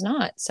someone who's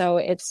not. So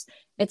it's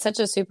such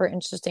a super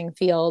interesting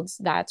field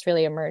that's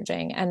really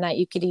emerging, and that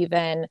you could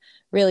even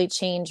really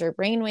change your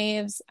brain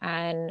waves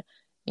and,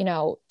 you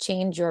know,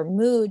 change your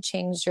mood,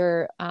 change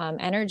your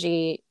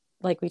energy,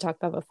 like we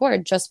talked about before,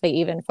 just by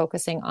even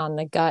focusing on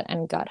the gut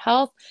and gut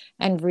health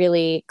and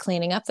really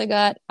cleaning up the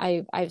gut.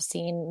 I've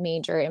seen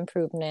major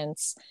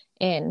improvements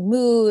in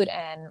mood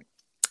and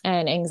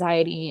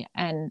anxiety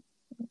and,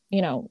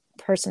 you know,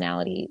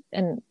 personality,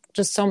 and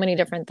just so many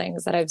different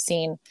things that I've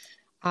seen,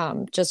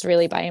 just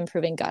really by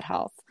improving gut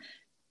health.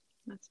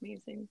 That's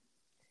amazing.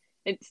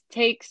 It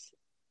takes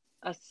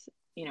a,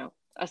 you know,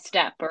 a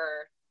step or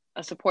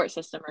a support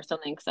system or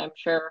something. Because I'm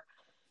sure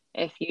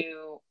if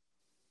you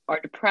are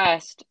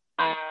depressed,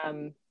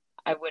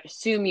 I would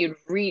assume you'd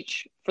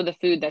reach for the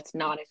food that's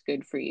not as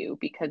good for you,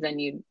 because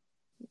then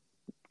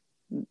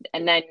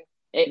and then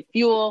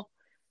fuel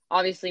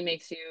obviously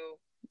makes you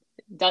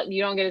don't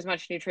get as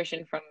much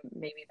nutrition from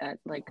maybe that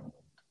like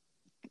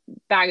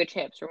bag of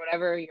chips or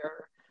whatever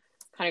you're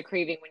kind of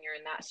craving when you're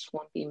in that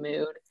slumpy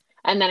mood.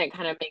 And then it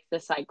kind of makes the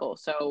cycle.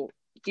 So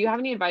do you have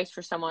any advice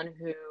for someone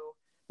who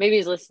maybe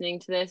is listening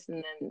to this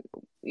and then,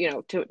 you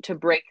know, to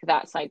break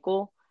that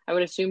cycle? I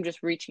would assume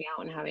just reaching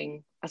out and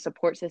having a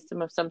support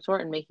system of some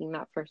sort and making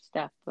that first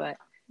step. But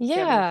do you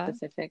have any Yeah.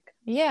 specific?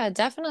 Yeah,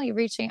 definitely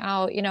reaching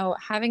out, you know,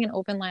 having an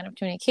open line of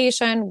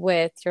communication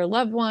with your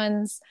loved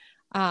ones.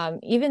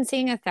 Even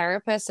seeing a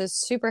therapist is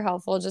super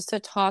helpful, just to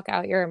talk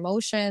out your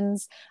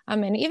emotions.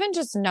 And even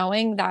just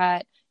knowing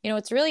that, you know,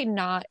 it's really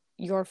not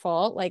your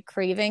fault. Like,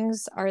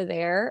 cravings are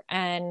there,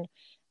 and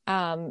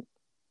um,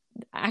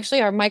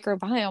 actually our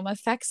microbiome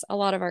affects a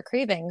lot of our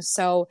cravings.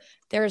 So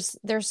there's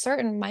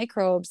certain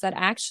microbes that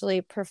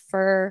actually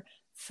prefer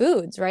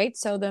foods, right?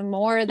 So the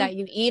more that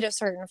you eat a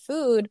certain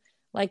food,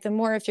 like the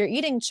more, if you're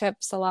eating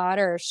chips a lot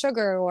or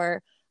sugar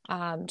or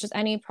just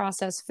any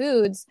processed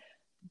foods,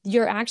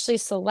 you're actually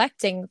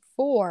selecting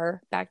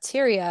for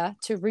bacteria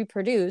to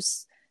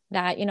reproduce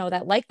that, you know,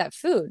 that like that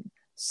food.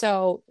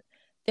 So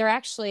they're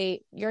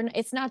actually,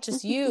 it's not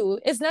just you,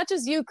 it's not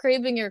just you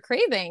craving your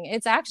craving.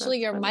 It's actually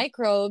That's your funny.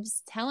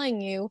 microbes telling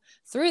you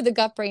through the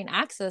gut brain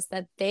axis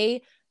that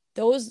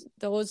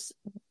those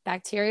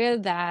bacteria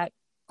that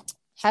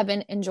have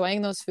been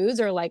enjoying those foods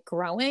are like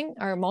growing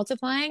or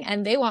multiplying,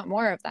 and they want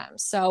more of them.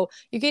 So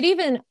you could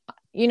even,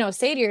 you know,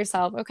 say to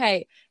yourself,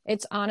 okay,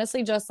 it's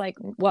honestly just like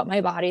what my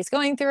body's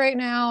going through right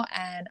now,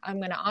 and I'm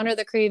going to honor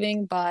the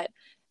craving, but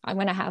I'm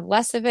going to have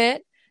less of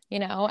it, you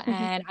know,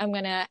 and I'm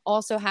going to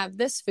also have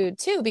this food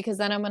too, because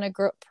then I'm going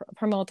to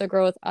promote the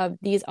growth of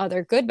these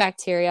other good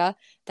bacteria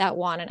that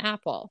want an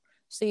apple.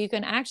 So you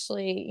can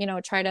actually, you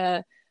know, try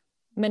to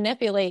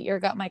manipulate your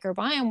gut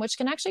microbiome, which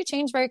can actually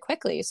change very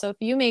quickly. So if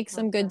you make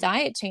some good Awesome.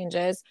 diet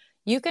changes,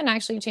 you can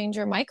actually change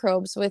your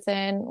microbes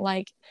within,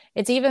 like,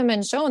 it's even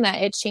been shown that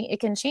it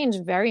can change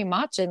very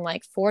much in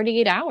like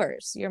 48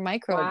 hours, your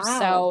microbes. Wow.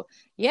 So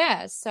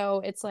yeah, so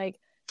it's like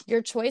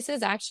your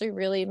choices actually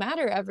really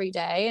matter every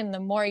day. And the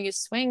more you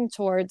swing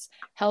towards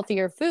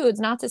healthier foods,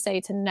 not to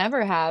say to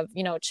never have,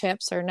 you know,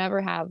 chips or never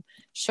have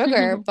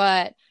sugar,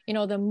 but, you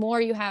know, the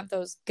more you have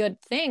those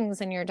good things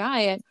in your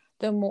diet,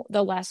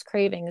 the less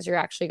cravings you're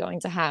actually going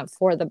to have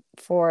for the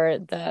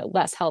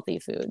less healthy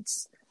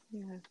foods.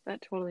 Yeah,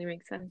 that totally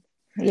makes sense.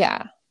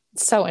 Yeah.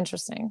 So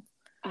interesting.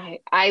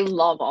 I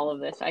love all of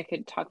this. I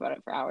could talk about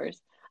it for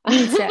hours.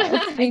 Me too.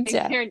 I Me think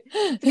too.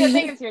 it's a good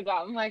thing it's your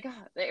job. I'm like,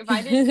 "Oh, if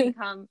I didn't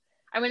become,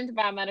 I went into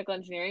biomedical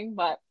engineering,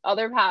 but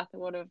other path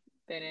would have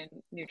been in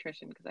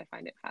nutrition because I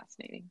find it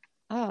fascinating.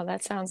 Oh,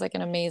 that sounds like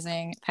an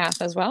amazing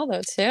path as well,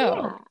 though, too.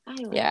 Yeah, I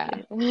like Yeah.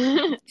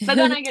 it. But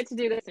then I get to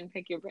do this and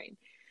pick your brain.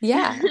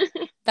 Yeah.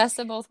 Best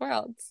of both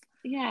worlds.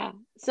 Yeah.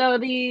 So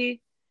we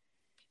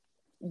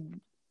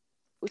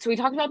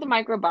talked about the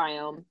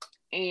microbiome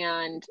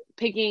and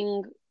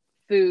picking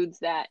foods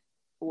that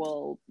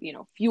will, you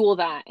know, fuel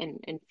that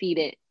and feed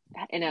it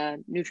in a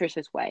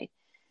nutritious way.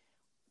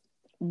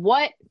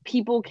 What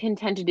people can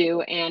tend to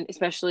do, and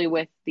especially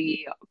with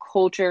the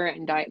culture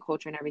and diet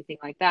culture and everything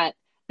like that,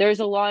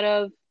 there's a lot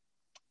of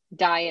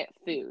diet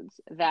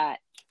foods that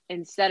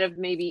instead of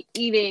maybe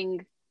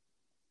eating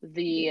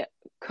the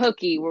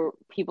cookie where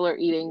people are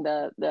eating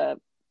the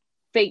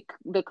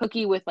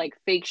cookie with like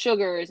fake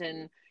sugars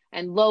and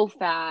low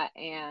fat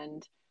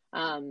and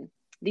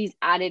these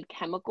added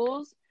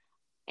chemicals,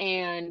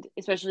 and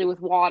especially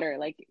with water,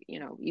 like, you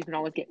know, you can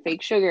always get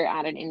fake sugar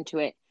added into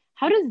it.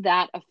 How does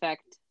that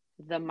affect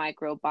the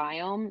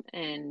microbiome?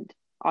 And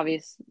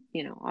obviously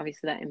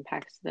that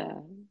impacts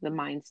the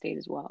mind state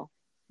as well.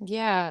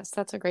 Yes,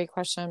 that's a great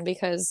question,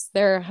 because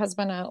there has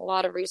been a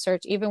lot of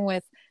research, even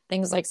with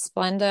things like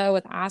Splenda,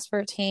 with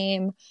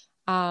aspartame.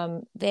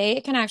 They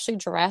can actually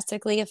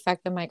drastically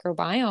affect the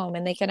microbiome,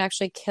 and they can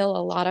actually kill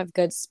a lot of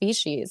good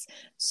species.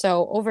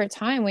 So over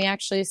time, we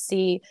actually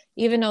see,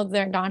 even though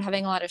they're not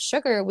having a lot of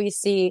sugar, we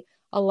see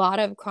a lot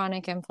of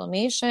chronic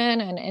inflammation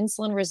and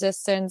insulin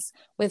resistance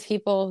with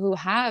people who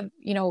have,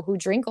 you know, who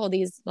drink all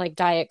these like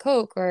Diet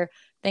Coke or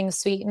things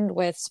sweetened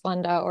with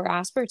Splenda or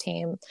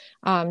aspartame,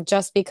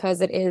 just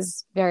because it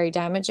is very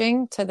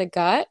damaging to the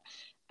gut.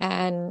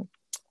 And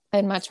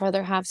I'd much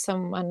rather have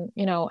someone,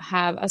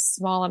 have a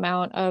small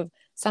amount of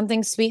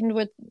something sweetened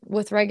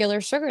with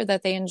regular sugar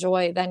that they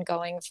enjoy than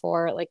going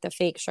for like the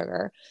fake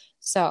sugar.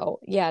 So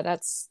yeah,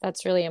 that's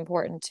really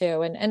important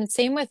too. And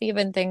same with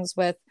even things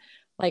with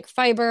like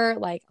fiber,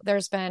 like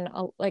there's been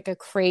a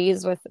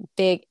craze with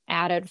big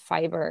added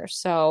fiber.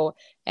 So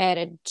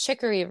added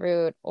chicory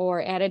root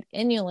or added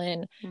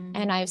inulin.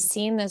 And I've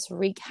seen this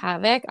wreak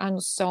havoc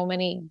on so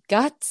many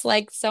guts.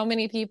 Like so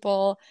many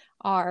people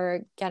are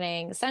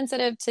getting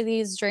sensitive to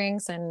these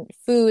drinks and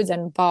foods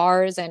and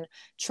bars and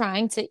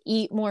trying to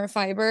eat more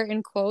fiber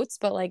in quotes,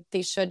 but like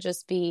they should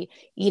just be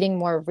eating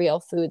more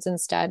real foods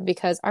instead,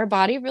 because our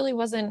body really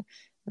wasn't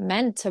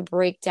meant to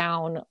break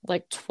down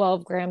like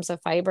 12 grams of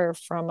fiber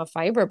from a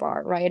fiber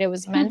bar, right? It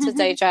was meant to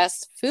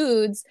digest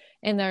foods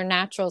in their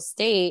natural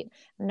state,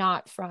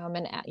 not from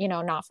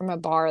not from a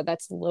bar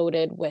that's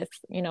loaded with,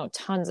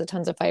 tons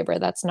of fiber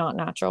that's not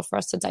natural for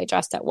us to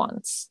digest at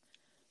once.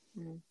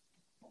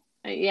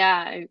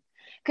 Yeah,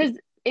 because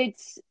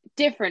it's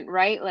different,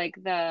 right? Like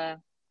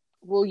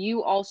will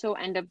you also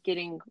end up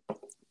getting,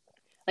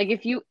 like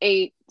if you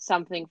ate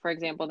something, for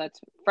example,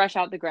 that's fresh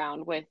out the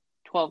ground with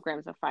 12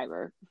 grams of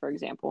fiber, for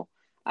example,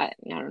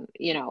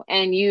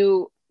 and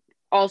you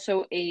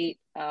also ate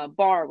a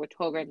bar with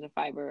 12 grams of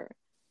fiber,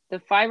 the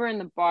fiber in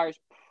the bar is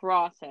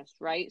processed,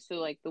 right? So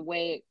like the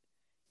way,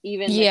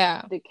 even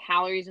Yeah. the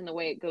calories and the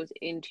way it goes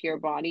into your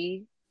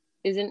body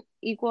isn't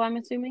equal, I'm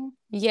assuming.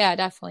 Yeah,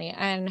 definitely.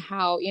 And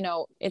how,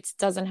 it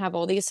doesn't have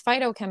all these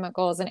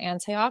phytochemicals and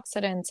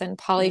antioxidants and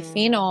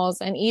polyphenols,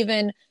 and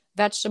even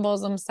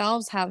vegetables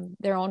themselves have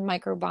their own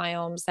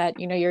microbiomes that,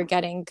 you're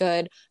getting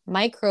good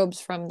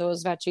microbes from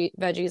those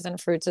veggies and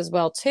fruits as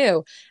well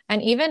too.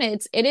 And even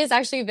it is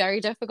actually very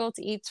difficult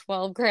to eat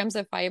 12 grams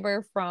of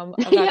fiber from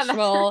a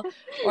vegetable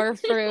or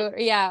fruit.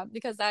 Yeah,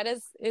 because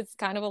it's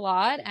kind of a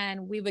lot,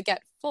 and we would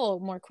get full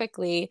more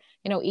quickly,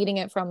 eating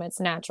it from its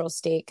natural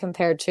state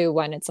compared to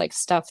when it's like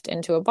stuffed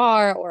into a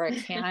bar or a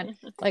can,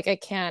 like a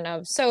can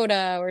of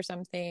soda or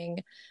something.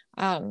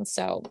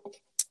 So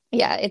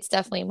yeah, it's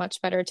definitely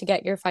much better to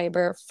get your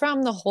fiber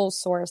from the whole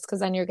source, because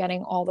then you're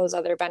getting all those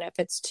other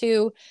benefits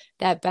too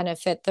that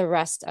benefit the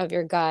rest of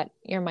your gut,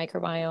 your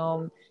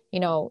microbiome,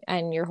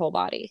 and your whole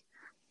body.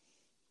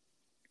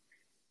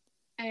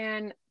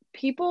 And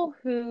people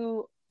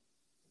who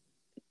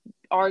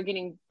are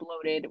getting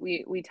bloated,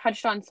 we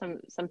touched on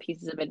some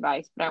pieces of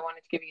advice, but I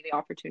wanted to give you the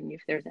opportunity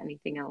if there's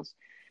anything else.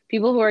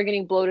 People who are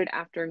getting bloated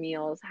after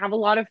meals have a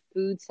lot of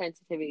food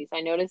sensitivities.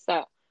 I noticed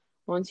that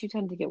once you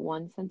tend to get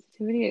one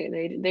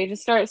sensitivity, they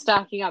just start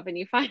stacking up, and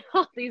you find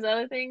all these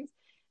other things.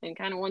 And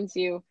kind of once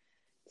you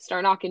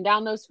start knocking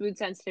down those food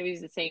sensitivities,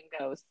 the same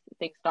goes.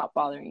 Things stop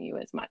bothering you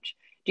as much.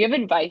 Do you have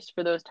advice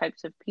for those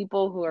types of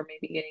people who are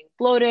maybe getting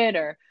bloated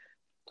or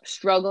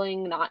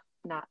struggling, not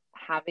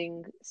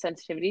having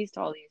sensitivities to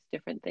all these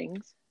different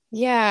things?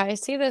 Yeah, I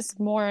see this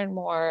more and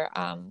more,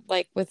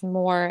 like with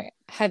more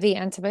heavy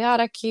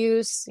antibiotic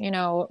use,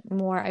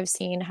 more I've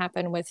seen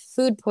happen with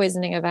food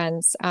poisoning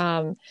events,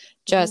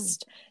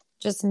 just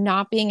just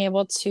not being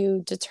able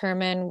to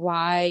determine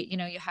why,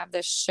 you have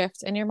this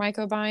shift in your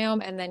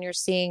microbiome, and then you're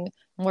seeing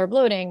more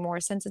bloating, more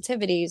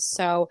sensitivities.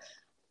 So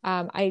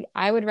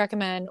I would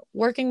recommend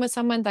working with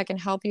someone that can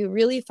help you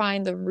really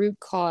find the root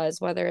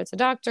cause, whether it's a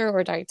doctor or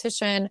a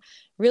dietitian,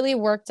 really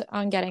worked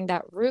on getting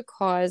that root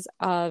cause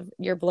of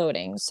your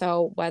bloating.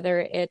 So whether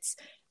it's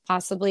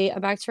possibly a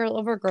bacterial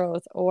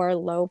overgrowth or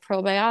low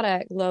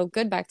probiotic, low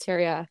good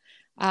bacteria,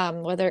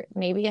 whether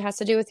maybe it has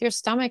to do with your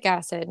stomach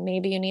acid,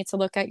 maybe you need to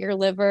look at your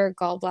liver,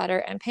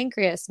 gallbladder, and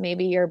pancreas.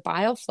 Maybe your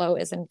bile flow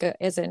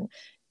isn't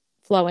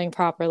flowing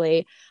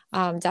properly.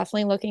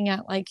 Definitely looking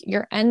at like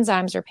your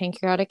enzymes or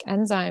pancreatic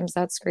enzymes.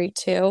 That's great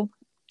too.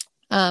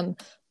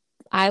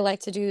 I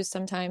like to do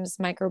sometimes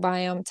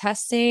microbiome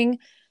testing,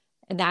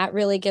 and that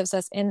really gives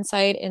us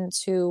insight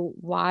into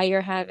why you're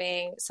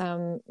having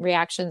some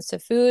reactions to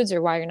foods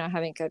or why you're not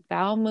having good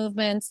bowel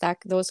movements.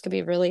 Those could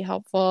be really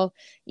helpful.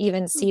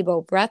 Even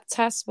SIBO breath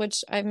tests,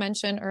 which I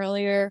mentioned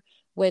earlier,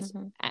 with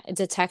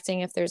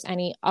detecting if there's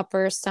any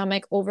upper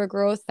stomach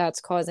overgrowth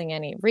that's causing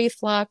any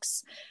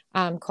reflux,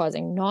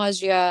 causing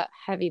nausea,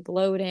 heavy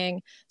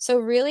bloating. So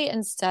really,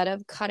 instead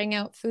of cutting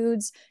out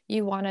foods,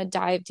 you want to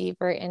dive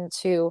deeper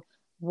into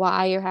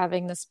why you're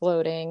having this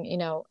bloating.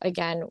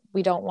 Again,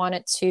 we don't want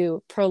it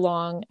to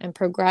prolong and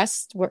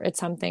progress where it's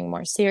something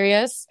more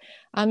serious.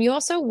 You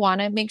also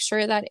want to make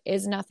sure that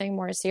is nothing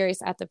more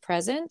serious at the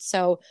present.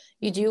 So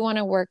you do want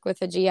to work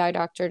with a GI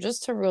doctor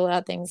just to rule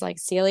out things like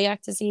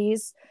celiac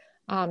disease.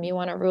 You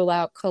want to rule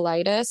out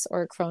colitis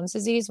or Crohn's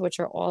disease, which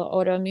are all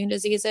autoimmune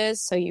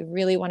diseases. So you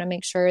really want to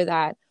make sure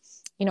that,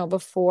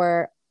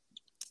 before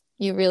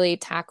you really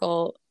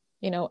tackle,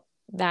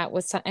 that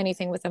with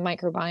anything with the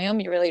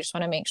microbiome, you really just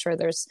want to make sure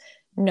there's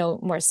no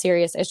more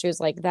serious issues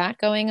like that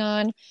going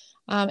on.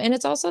 And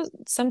it's also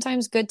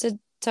sometimes good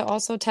to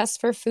also test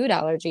for food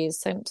allergies.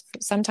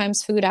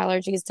 Sometimes food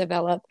allergies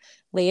develop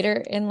later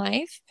in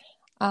life.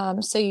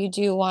 So you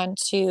do want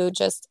to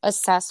just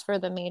assess for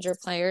the major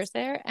players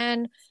there.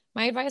 And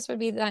my advice would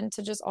be then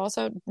to just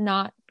also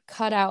not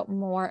cut out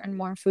more and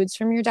more foods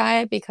from your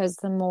diet, because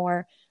the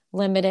more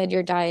limited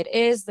your diet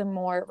is, the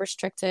more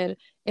restricted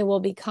it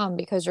will become,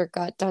 because your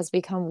gut does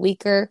become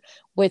weaker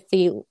with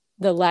the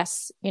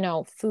less,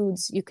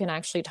 foods you can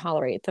actually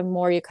tolerate. The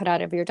more you cut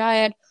out of your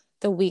diet,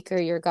 the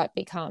weaker your gut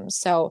becomes.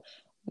 So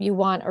you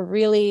want a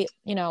really,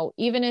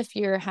 even if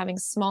you're having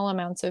small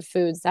amounts of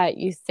foods that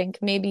you think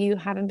maybe you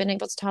haven't been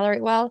able to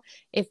tolerate well,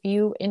 if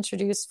you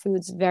introduce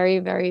foods very,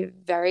 very,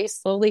 very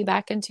slowly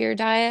back into your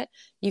diet,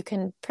 you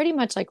can pretty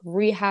much like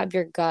rehab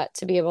your gut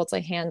to be able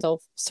to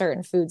handle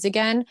certain foods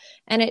again.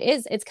 And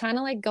it's kind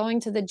of like going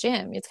to the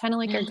gym. It's kind of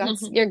like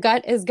your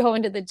gut is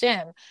going to the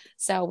gym.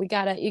 So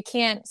you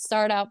can't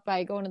start out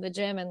by going to the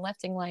gym and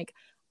lifting like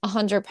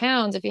 100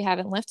 pounds if you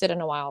haven't lifted in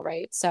a while,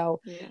 right?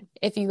 So Yeah.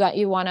 if you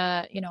want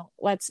to,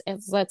 let's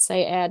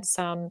say add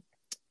some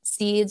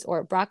seeds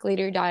or broccoli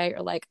to your diet,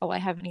 or like, oh, I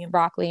haven't eaten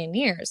broccoli in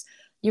years.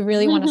 You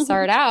really want to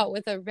start out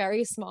with a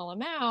very small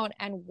amount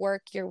and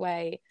work your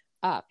way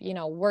up,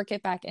 work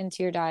it back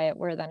into your diet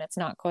where then it's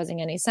not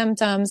causing any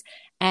symptoms,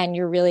 and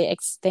you're really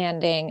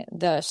expanding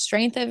the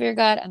strength of your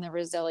gut and the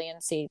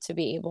resiliency to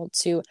be able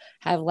to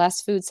have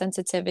less food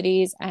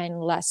sensitivities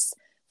and less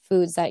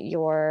foods that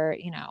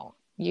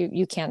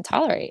you can't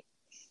tolerate.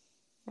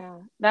 Yeah,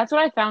 that's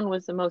what I found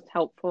was the most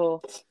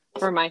helpful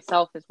for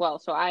myself as well.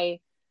 So I,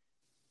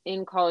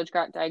 in college,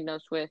 got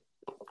diagnosed with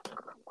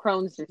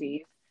Crohn's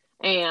disease,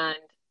 and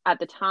at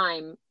the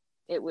time,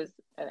 I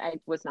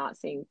was not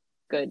seeing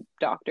good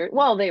doctors.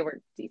 Well, they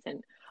were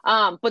decent,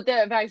 but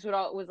the advice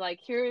was like,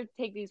 here,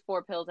 take these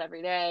 4 pills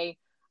every day.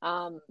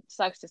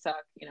 Sucks to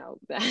suck,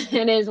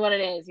 it is what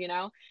it is,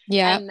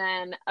 Yeah. And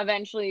then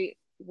eventually,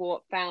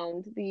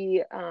 found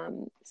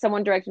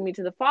someone directed me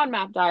to the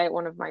FODMAP diet,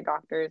 one of my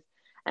doctors.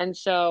 And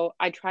so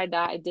I tried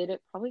that. I did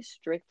it probably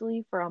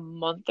strictly for a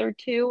month or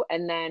two,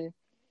 and then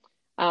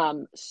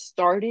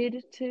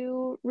started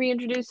to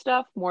reintroduce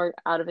stuff more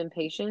out of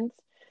impatience.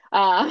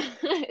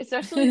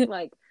 Especially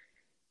like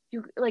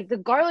the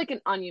garlic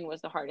and onion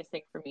was the hardest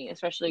thing for me,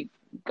 especially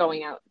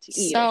going out to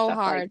eat or So stuff like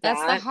hard.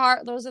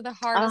 that. Those are the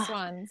hardest Uh,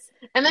 ones.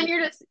 and then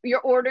you're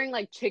ordering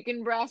like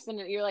chicken breast, and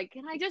you're like,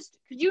 could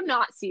you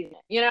not season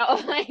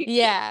it? Like,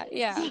 Yeah,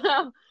 yeah.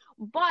 so,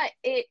 but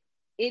it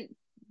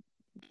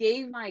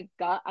gave my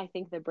gut, I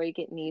think, the break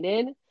it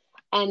needed.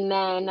 And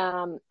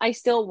then I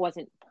still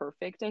wasn't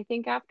perfect, I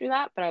think, after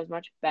that, but I was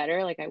much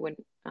better. Like I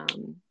wouldn't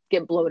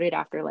get bloated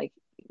after like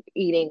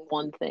eating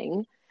one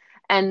thing.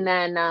 And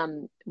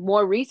then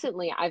more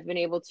recently, I've been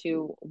able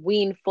to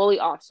wean fully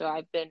off. So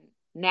I've been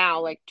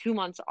now like 2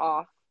 months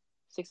off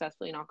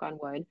successfully, knock on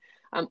wood,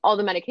 all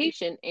the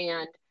medication.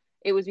 And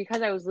it was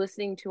because I was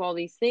listening to all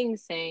these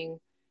things saying,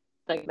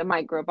 like the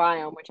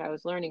microbiome, which I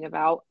was learning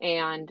about,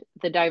 and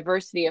the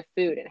diversity of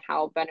food and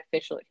how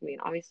beneficial it can be.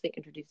 And obviously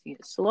introducing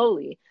it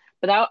slowly.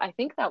 But I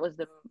think that was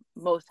the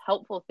most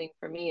helpful thing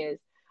for me is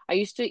I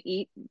used to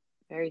eat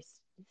very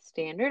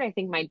standard. I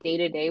think my day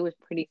to day was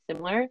pretty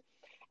similar.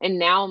 And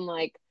now I'm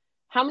like,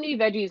 how many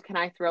veggies can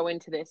I throw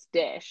into this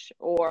dish?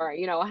 Or,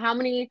 how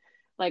many,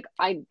 like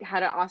I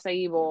had an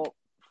acai bowl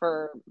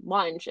for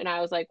lunch, and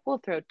I was like, we'll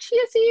throw chia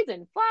seeds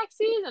and flax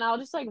seeds, and I'll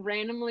just like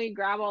randomly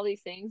grab all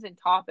these things and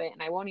top it,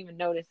 and I won't even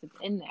notice it's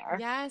in there.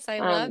 Yes, I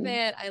love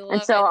it. I And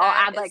love so it. I'll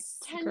That add like is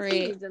 10 great.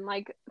 seeds and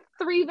like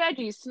 3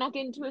 veggies snuck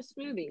into a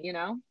smoothie.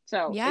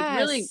 So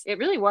Yes, it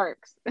really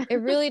works. it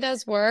really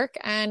does work.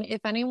 And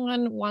if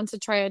anyone wants to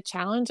try a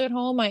challenge at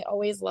home, I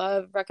always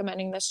love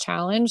recommending this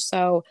challenge.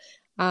 So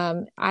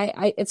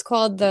it's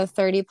called the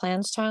 30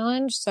 Plants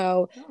Challenge.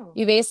 So Oh.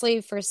 you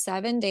basically, for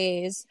 7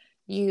 days,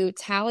 you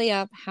tally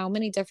up how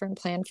many different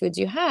plant foods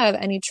you have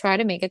and you try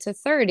to make it to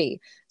 30.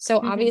 So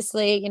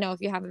obviously,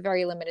 if you have a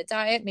very limited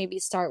diet, maybe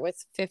start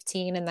with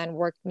 15 and then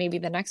work maybe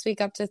the next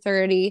week up to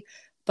 30.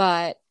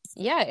 But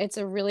yeah, it's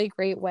a really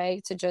great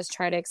way to just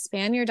try to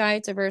expand your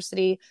diet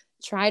diversity,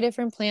 try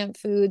different plant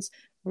foods,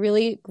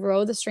 really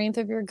grow the strength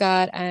of your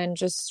gut, and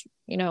just,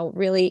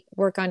 really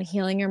work on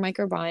healing your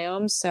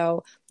microbiome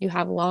so you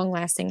have long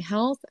lasting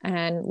health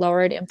and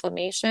lowered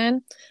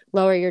inflammation,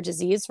 lower your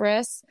disease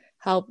risk,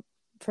 help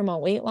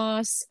promote weight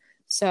loss.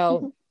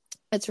 So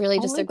it's really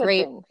just Only good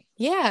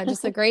things.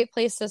 just a great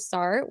place to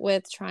start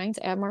with trying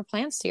to add more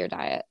plants to your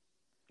diet.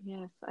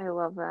 Yes, I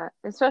love that.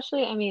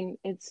 Especially, I mean,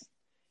 it's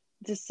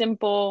a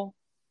simple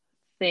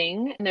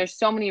thing, and there's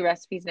so many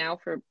recipes now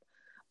for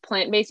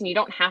plant-based, and you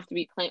don't have to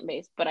be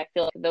plant-based, but I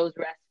feel like those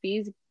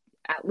recipes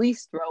at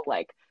least throw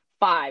like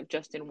 5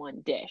 just in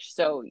one dish.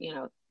 So,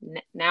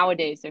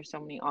 nowadays there's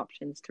so many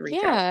options to reach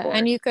out Yeah, for.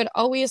 and you could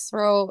always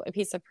throw a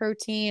piece of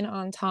protein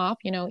on top,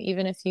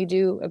 even if you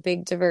do a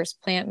big diverse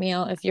plant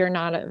meal. If you're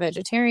not a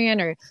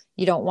vegetarian or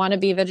you don't want to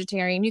be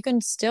vegetarian, you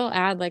can still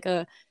add like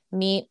a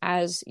meat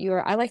as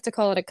I like to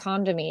call it a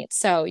condiment.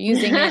 So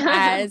using it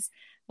as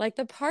like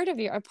a part of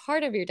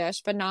your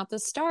dish, but not the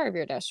star of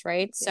your dish,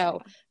 right? Yeah.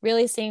 So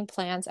really seeing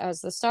plants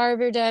as the star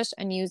of your dish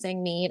and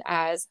using meat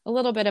as a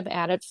little bit of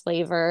added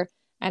flavor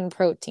and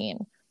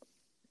protein.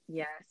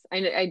 Yes,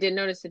 I did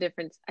notice a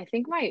difference. I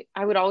think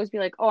I would always be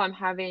like, oh,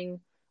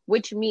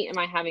 which meat am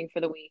I having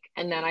for the week?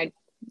 And then I'd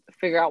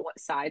figure out what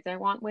sides I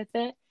want with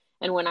it.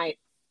 And when I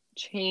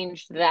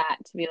changed that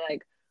to be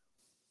like,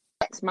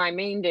 what's my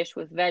main dish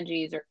with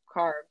veggies or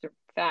carbs or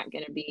fat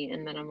gonna be?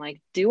 And then I'm like,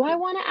 do I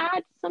want to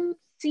add some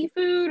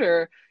seafood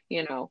or,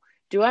 you know,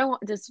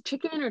 does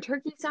chicken or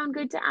turkey sound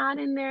good to add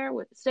in there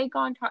with steak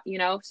on top,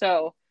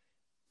 So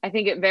I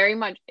think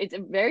it's a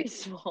very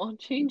small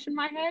change in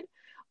my head,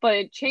 but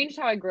it changed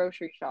how I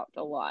grocery shopped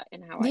a lot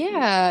and how I eat.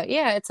 Yeah,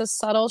 yeah, it's a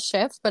subtle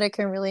shift, but it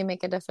can really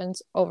make a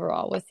difference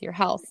overall with your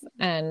health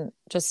and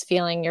just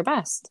feeling your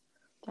best.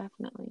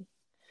 Definitely.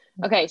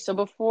 Okay, so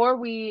before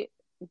we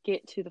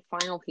get to the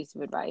final piece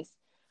of advice,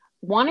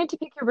 wanted to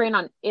pick your brain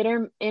on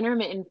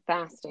intermittent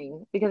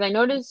fasting because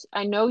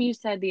I know you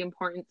said the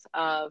importance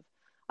of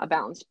a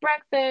balanced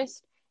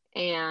breakfast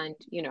and,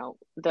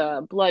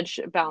 the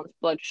balanced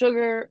blood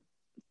sugar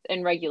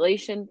and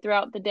regulation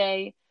throughout the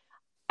day.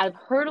 I've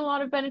heard a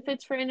lot of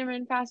benefits for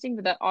intermittent fasting,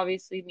 but that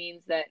obviously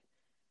means that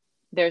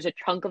there's a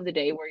chunk of the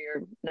day where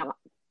you're not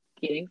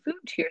getting food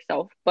to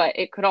yourself, but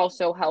it could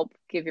also help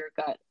give your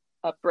gut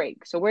a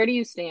break. So where do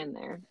you stand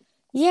there?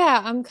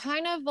 Yeah, I'm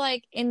kind of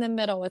like in the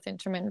middle with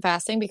intermittent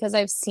fasting because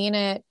I've seen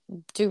it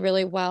do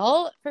really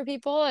well for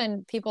people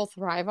and people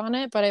thrive on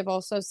it, but I've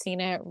also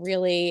seen it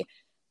really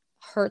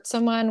hurt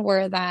someone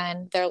where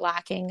then they're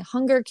lacking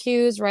hunger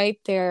cues, right?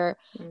 They're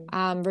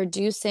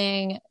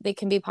Mm. they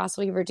can be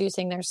possibly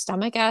reducing their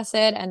stomach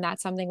acid, and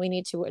that's something we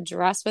need to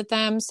address with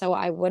them. So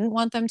I wouldn't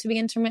want them to be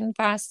intermittent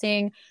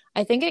fasting.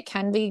 I think it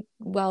can be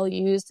well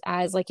used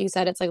as, like you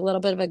said, it's like a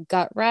little bit of a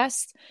gut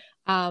rest.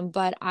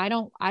 But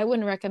I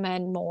wouldn't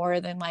recommend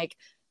more than like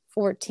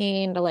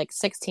 14 to like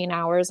 16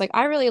 hours. Like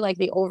I really like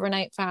the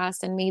overnight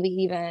fast and maybe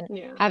even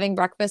Yeah. having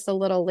breakfast a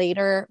little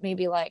later,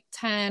 maybe like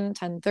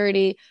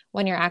 10:30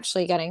 when you're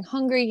actually getting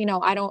hungry.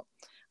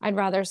 I'd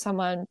rather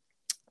someone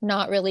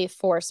not really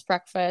force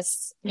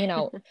breakfast,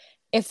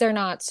 if they're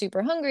not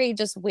super hungry,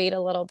 just wait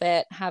a little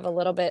bit, have a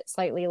little bit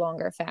slightly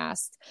longer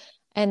fast,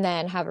 and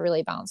then have a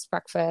really balanced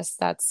breakfast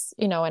that's,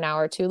 an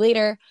hour or two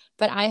later.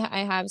 But I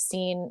have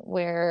seen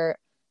where,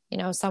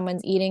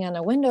 someone's eating on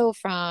a window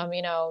from,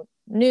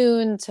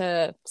 noon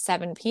to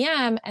 7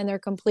 p.m. and they're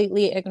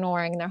completely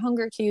ignoring their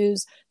hunger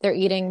cues. They're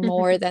eating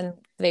more than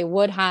they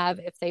would have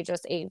if they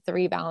just ate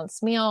three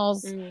balanced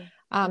meals.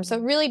 Mm. So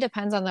it Mhm. really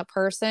depends on the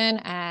person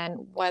and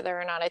whether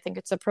or not I think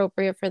it's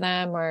appropriate for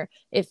them, or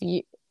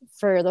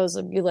for those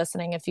of you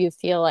listening, if you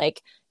feel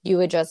like you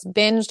would just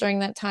binge during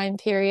that time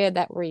period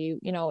that where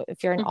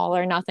if you're an all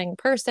or nothing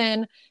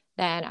person,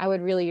 then I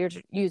would really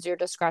use your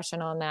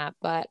discretion on that.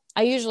 But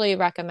I usually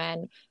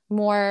recommend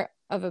more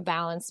of a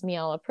balanced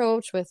meal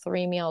approach with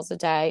 3 meals a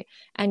day,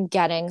 and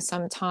getting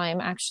some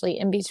time actually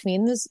in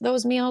between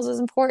those meals is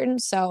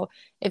important. So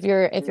if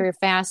you're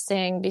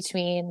fasting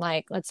between,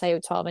 like, let's say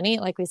 12 and 8,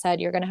 like we said,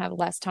 you're going to have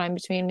less time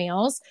between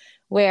meals,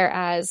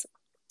 whereas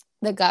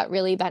the gut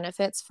really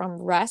benefits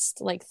from rest,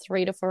 like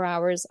 3 to 4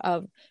 hours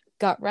of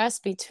gut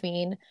rest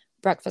between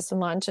breakfast and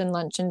lunch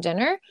and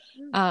dinner.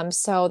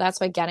 So that's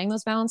why getting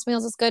those balanced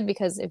meals is good,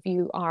 because if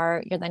you're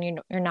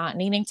not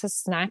needing to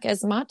snack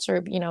as much,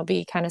 or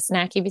be kind of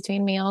snacky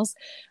between meals,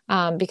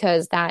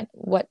 because that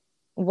what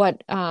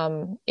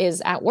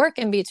is at work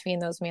in between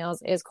those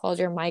meals is called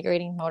your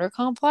migrating motor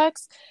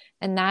complex,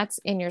 and that's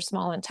in your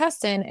small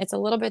intestine. It's a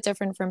little bit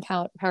different from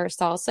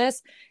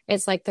peristalsis.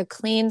 It's like the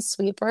clean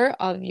sweeper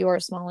of your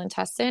small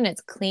intestine.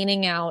 It's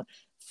cleaning out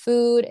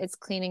food, it's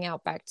cleaning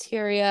out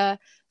bacteria.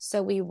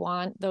 So we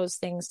want those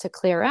things to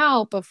clear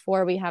out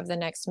before we have the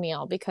next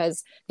meal,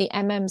 because the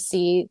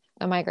MMC,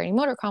 the migrating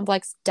motor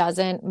complex,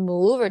 doesn't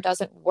move or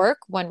doesn't work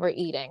when we're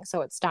eating.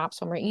 So it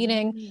stops when we're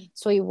eating. Mm.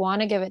 So we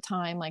want to give it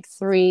time, like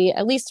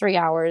at least 3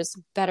 hours,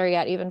 better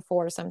yet, even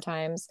 4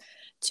 sometimes,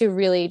 to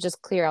really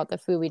just clear out the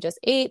food we just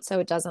ate so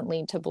it doesn't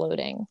lead to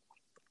bloating.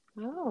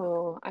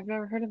 Oh, I've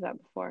never heard of that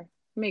before.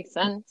 Makes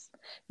sense.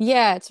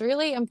 Yeah, it's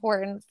really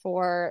important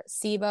for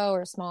SIBO,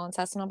 or small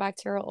intestinal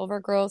bacterial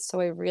overgrowth. So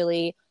we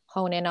really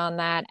hone in on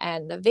that.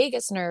 And the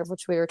vagus nerve,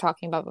 which we were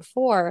talking about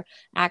before,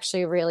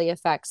 actually really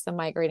affects the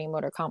migrating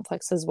motor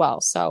complex as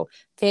well. So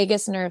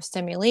vagus nerve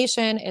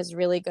stimulation is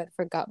really good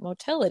for gut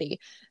motility.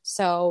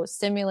 So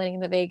stimulating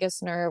the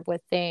vagus nerve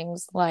with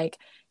things like,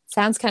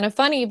 sounds kind of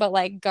funny, but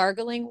like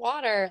gargling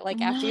water,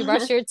 like after you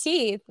brush your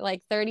teeth,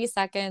 like 30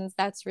 seconds,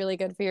 that's really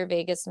good for your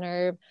vagus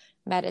nerve.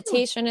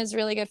 Meditation is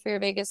really good for your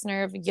vagus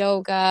nerve.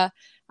 Yoga,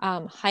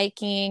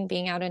 hiking,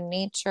 being out in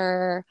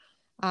nature.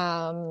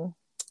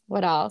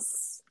 What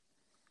else?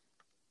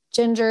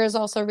 Ginger is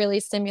also really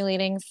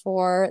stimulating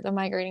for the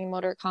migrating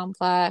motor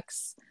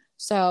complex.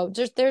 So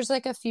there's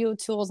like a few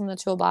tools in the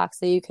toolbox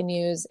that you can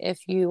use if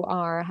you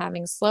are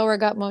having slower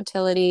gut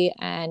motility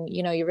and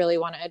you really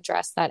want to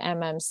address that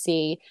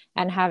MMC,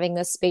 and having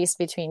the space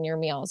between your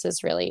meals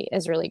is really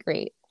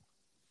great.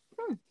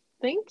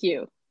 Thank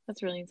you.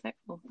 That's really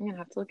insightful. I'm gonna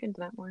have to look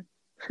into that more.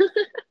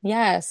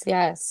 Yes,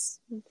 yes.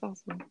 That's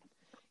awesome.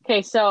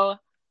 Okay, so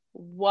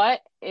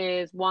what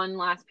is one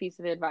last piece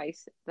of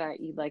advice that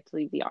you'd like to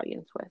leave the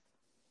audience with?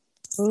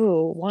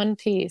 Ooh, one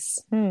piece.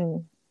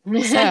 So,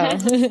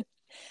 You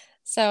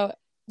so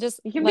just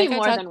can be like I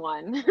more touched, than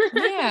one.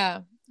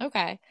 yeah,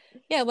 okay.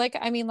 Yeah, like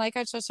I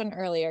touched on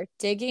earlier,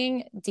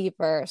 digging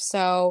deeper.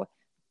 So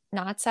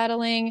not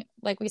settling,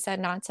 like we said,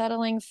 not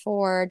settling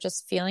for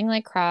just feeling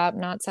like crap,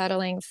 not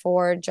settling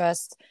for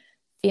just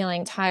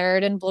feeling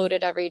tired and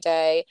bloated every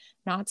day,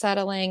 not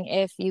settling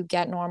if you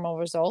get normal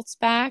results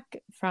back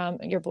from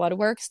your blood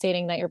work,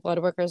 stating that your blood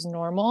work is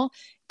normal,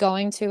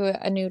 going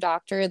to a new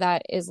doctor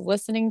that is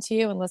listening to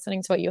you and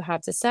listening to what you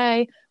have to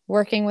say,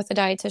 working with a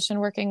dietitian,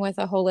 working with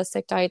a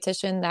holistic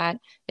dietitian that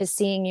is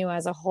seeing you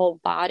as a whole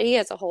body,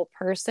 as a whole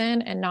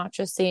person, and not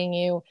just seeing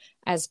you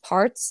as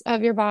parts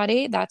of your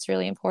body. That's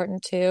really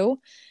important too.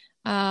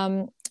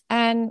 Um,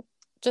 and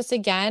just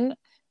again,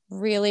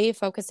 really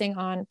focusing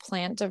on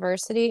plant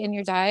diversity in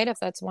your diet. If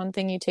that's one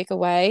thing you take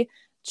away,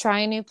 try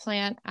a new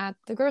plant at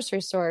the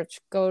grocery store.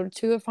 Go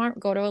to a farm,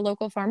 go to a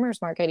local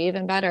farmer's market,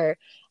 even better,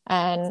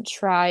 and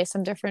try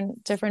some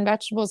different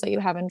vegetables that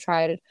you haven't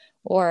tried,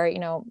 or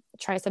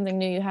try something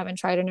new you haven't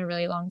tried in a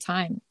really long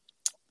time.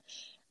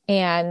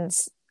 And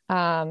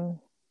um,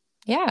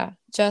 yeah,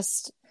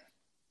 just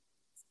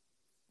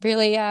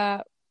really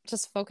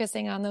just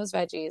focusing on those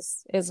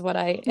veggies is what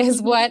I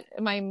is what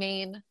my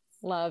main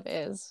love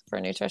is for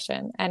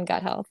nutrition and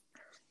gut health.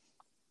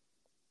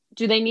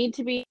 Do they need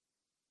to be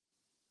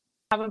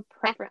have a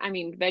preference? I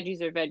mean,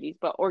 veggies are veggies,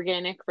 but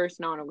organic versus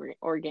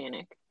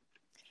non-organic.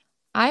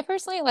 I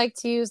personally like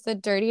to use the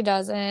Dirty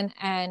Dozen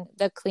and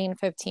the Clean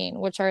 15,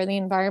 which are the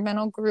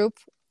environmental group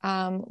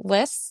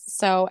lists.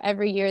 So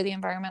every year, the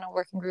environmental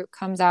working group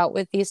comes out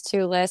with these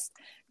two lists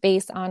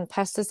based on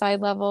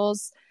pesticide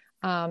levels,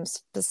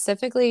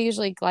 specifically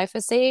usually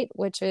glyphosate,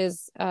 which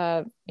is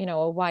a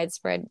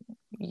widespread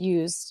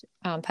used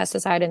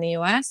pesticide in the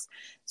U.S.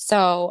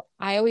 So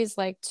I always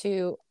like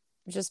to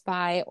just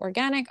buy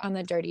organic on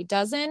the Dirty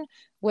Dozen,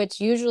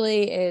 which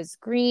usually is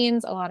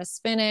greens, a lot of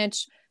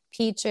spinach,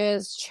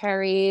 peaches,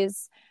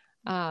 cherries,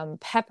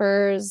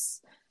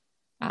 peppers.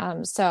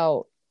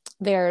 So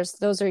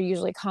those are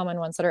usually common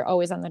ones that are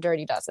always on the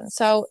Dirty Dozen.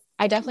 So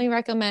I definitely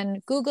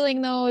recommend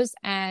Googling those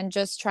and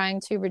just trying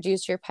to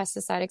reduce your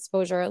pesticide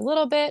exposure a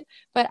little bit,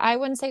 but I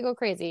wouldn't say go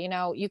crazy.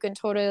 You can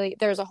totally,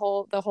 there's the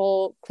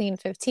whole Clean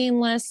 15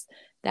 list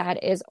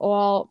that is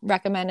all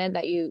recommended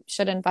that you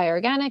shouldn't buy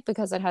organic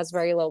because it has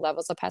very low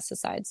levels of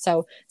pesticides.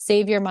 So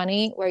save your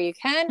money where you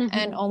can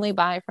and only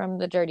buy from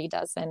the Dirty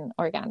Dozen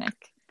organic.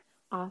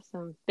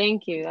 Awesome.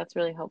 Thank you. That's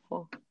really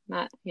helpful.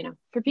 Not,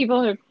 for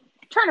people who are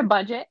trying to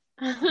budget.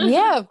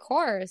 Yeah, of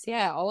course.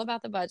 Yeah, all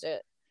about the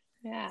budget.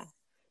 Yeah.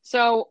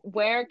 So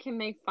where can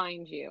they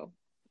find you?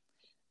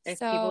 If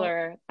people So,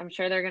 are, I'm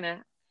sure they're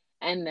gonna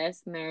end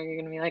this and they're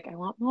gonna be like, I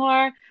want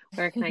more.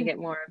 Where can I get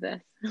more of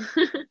this?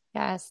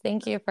 yes,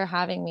 thank you for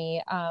having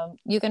me.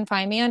 You can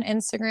find me on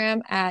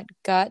Instagram at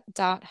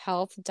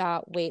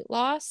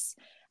gut.health.weightloss.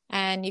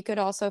 And you could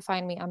also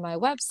find me on my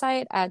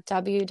website at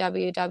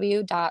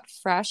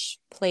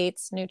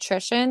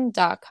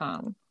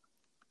www.freshplatesnutrition.com.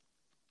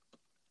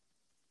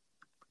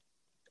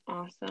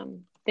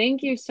 Awesome.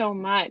 Thank you so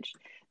much.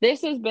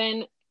 This has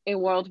been a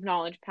world of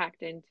knowledge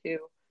packed into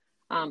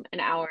an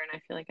hour, and I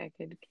feel like I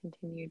could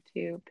continue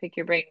to pick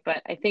your brain,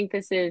 but I think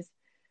this is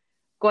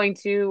going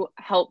to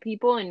help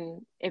people,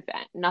 and if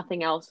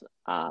nothing else,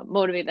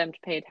 motivate them to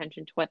pay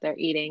attention to what they're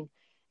eating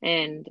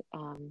and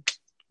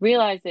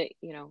realize that,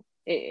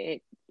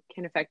 it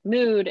can affect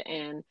mood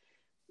and,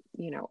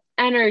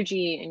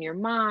 energy in your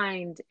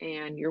mind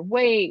and your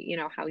weight,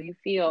 how you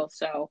feel.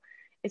 So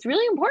it's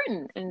really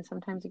important, and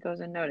sometimes it goes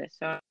unnoticed.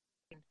 So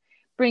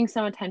bring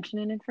some attention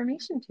and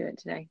information to it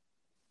today.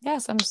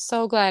 Yes, I'm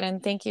so glad.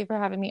 And thank you for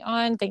having me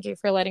on. Thank you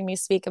for letting me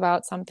speak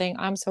about something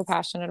I'm so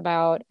passionate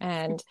about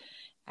and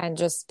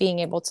just being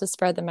able to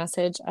spread the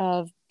message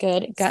of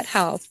good gut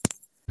health.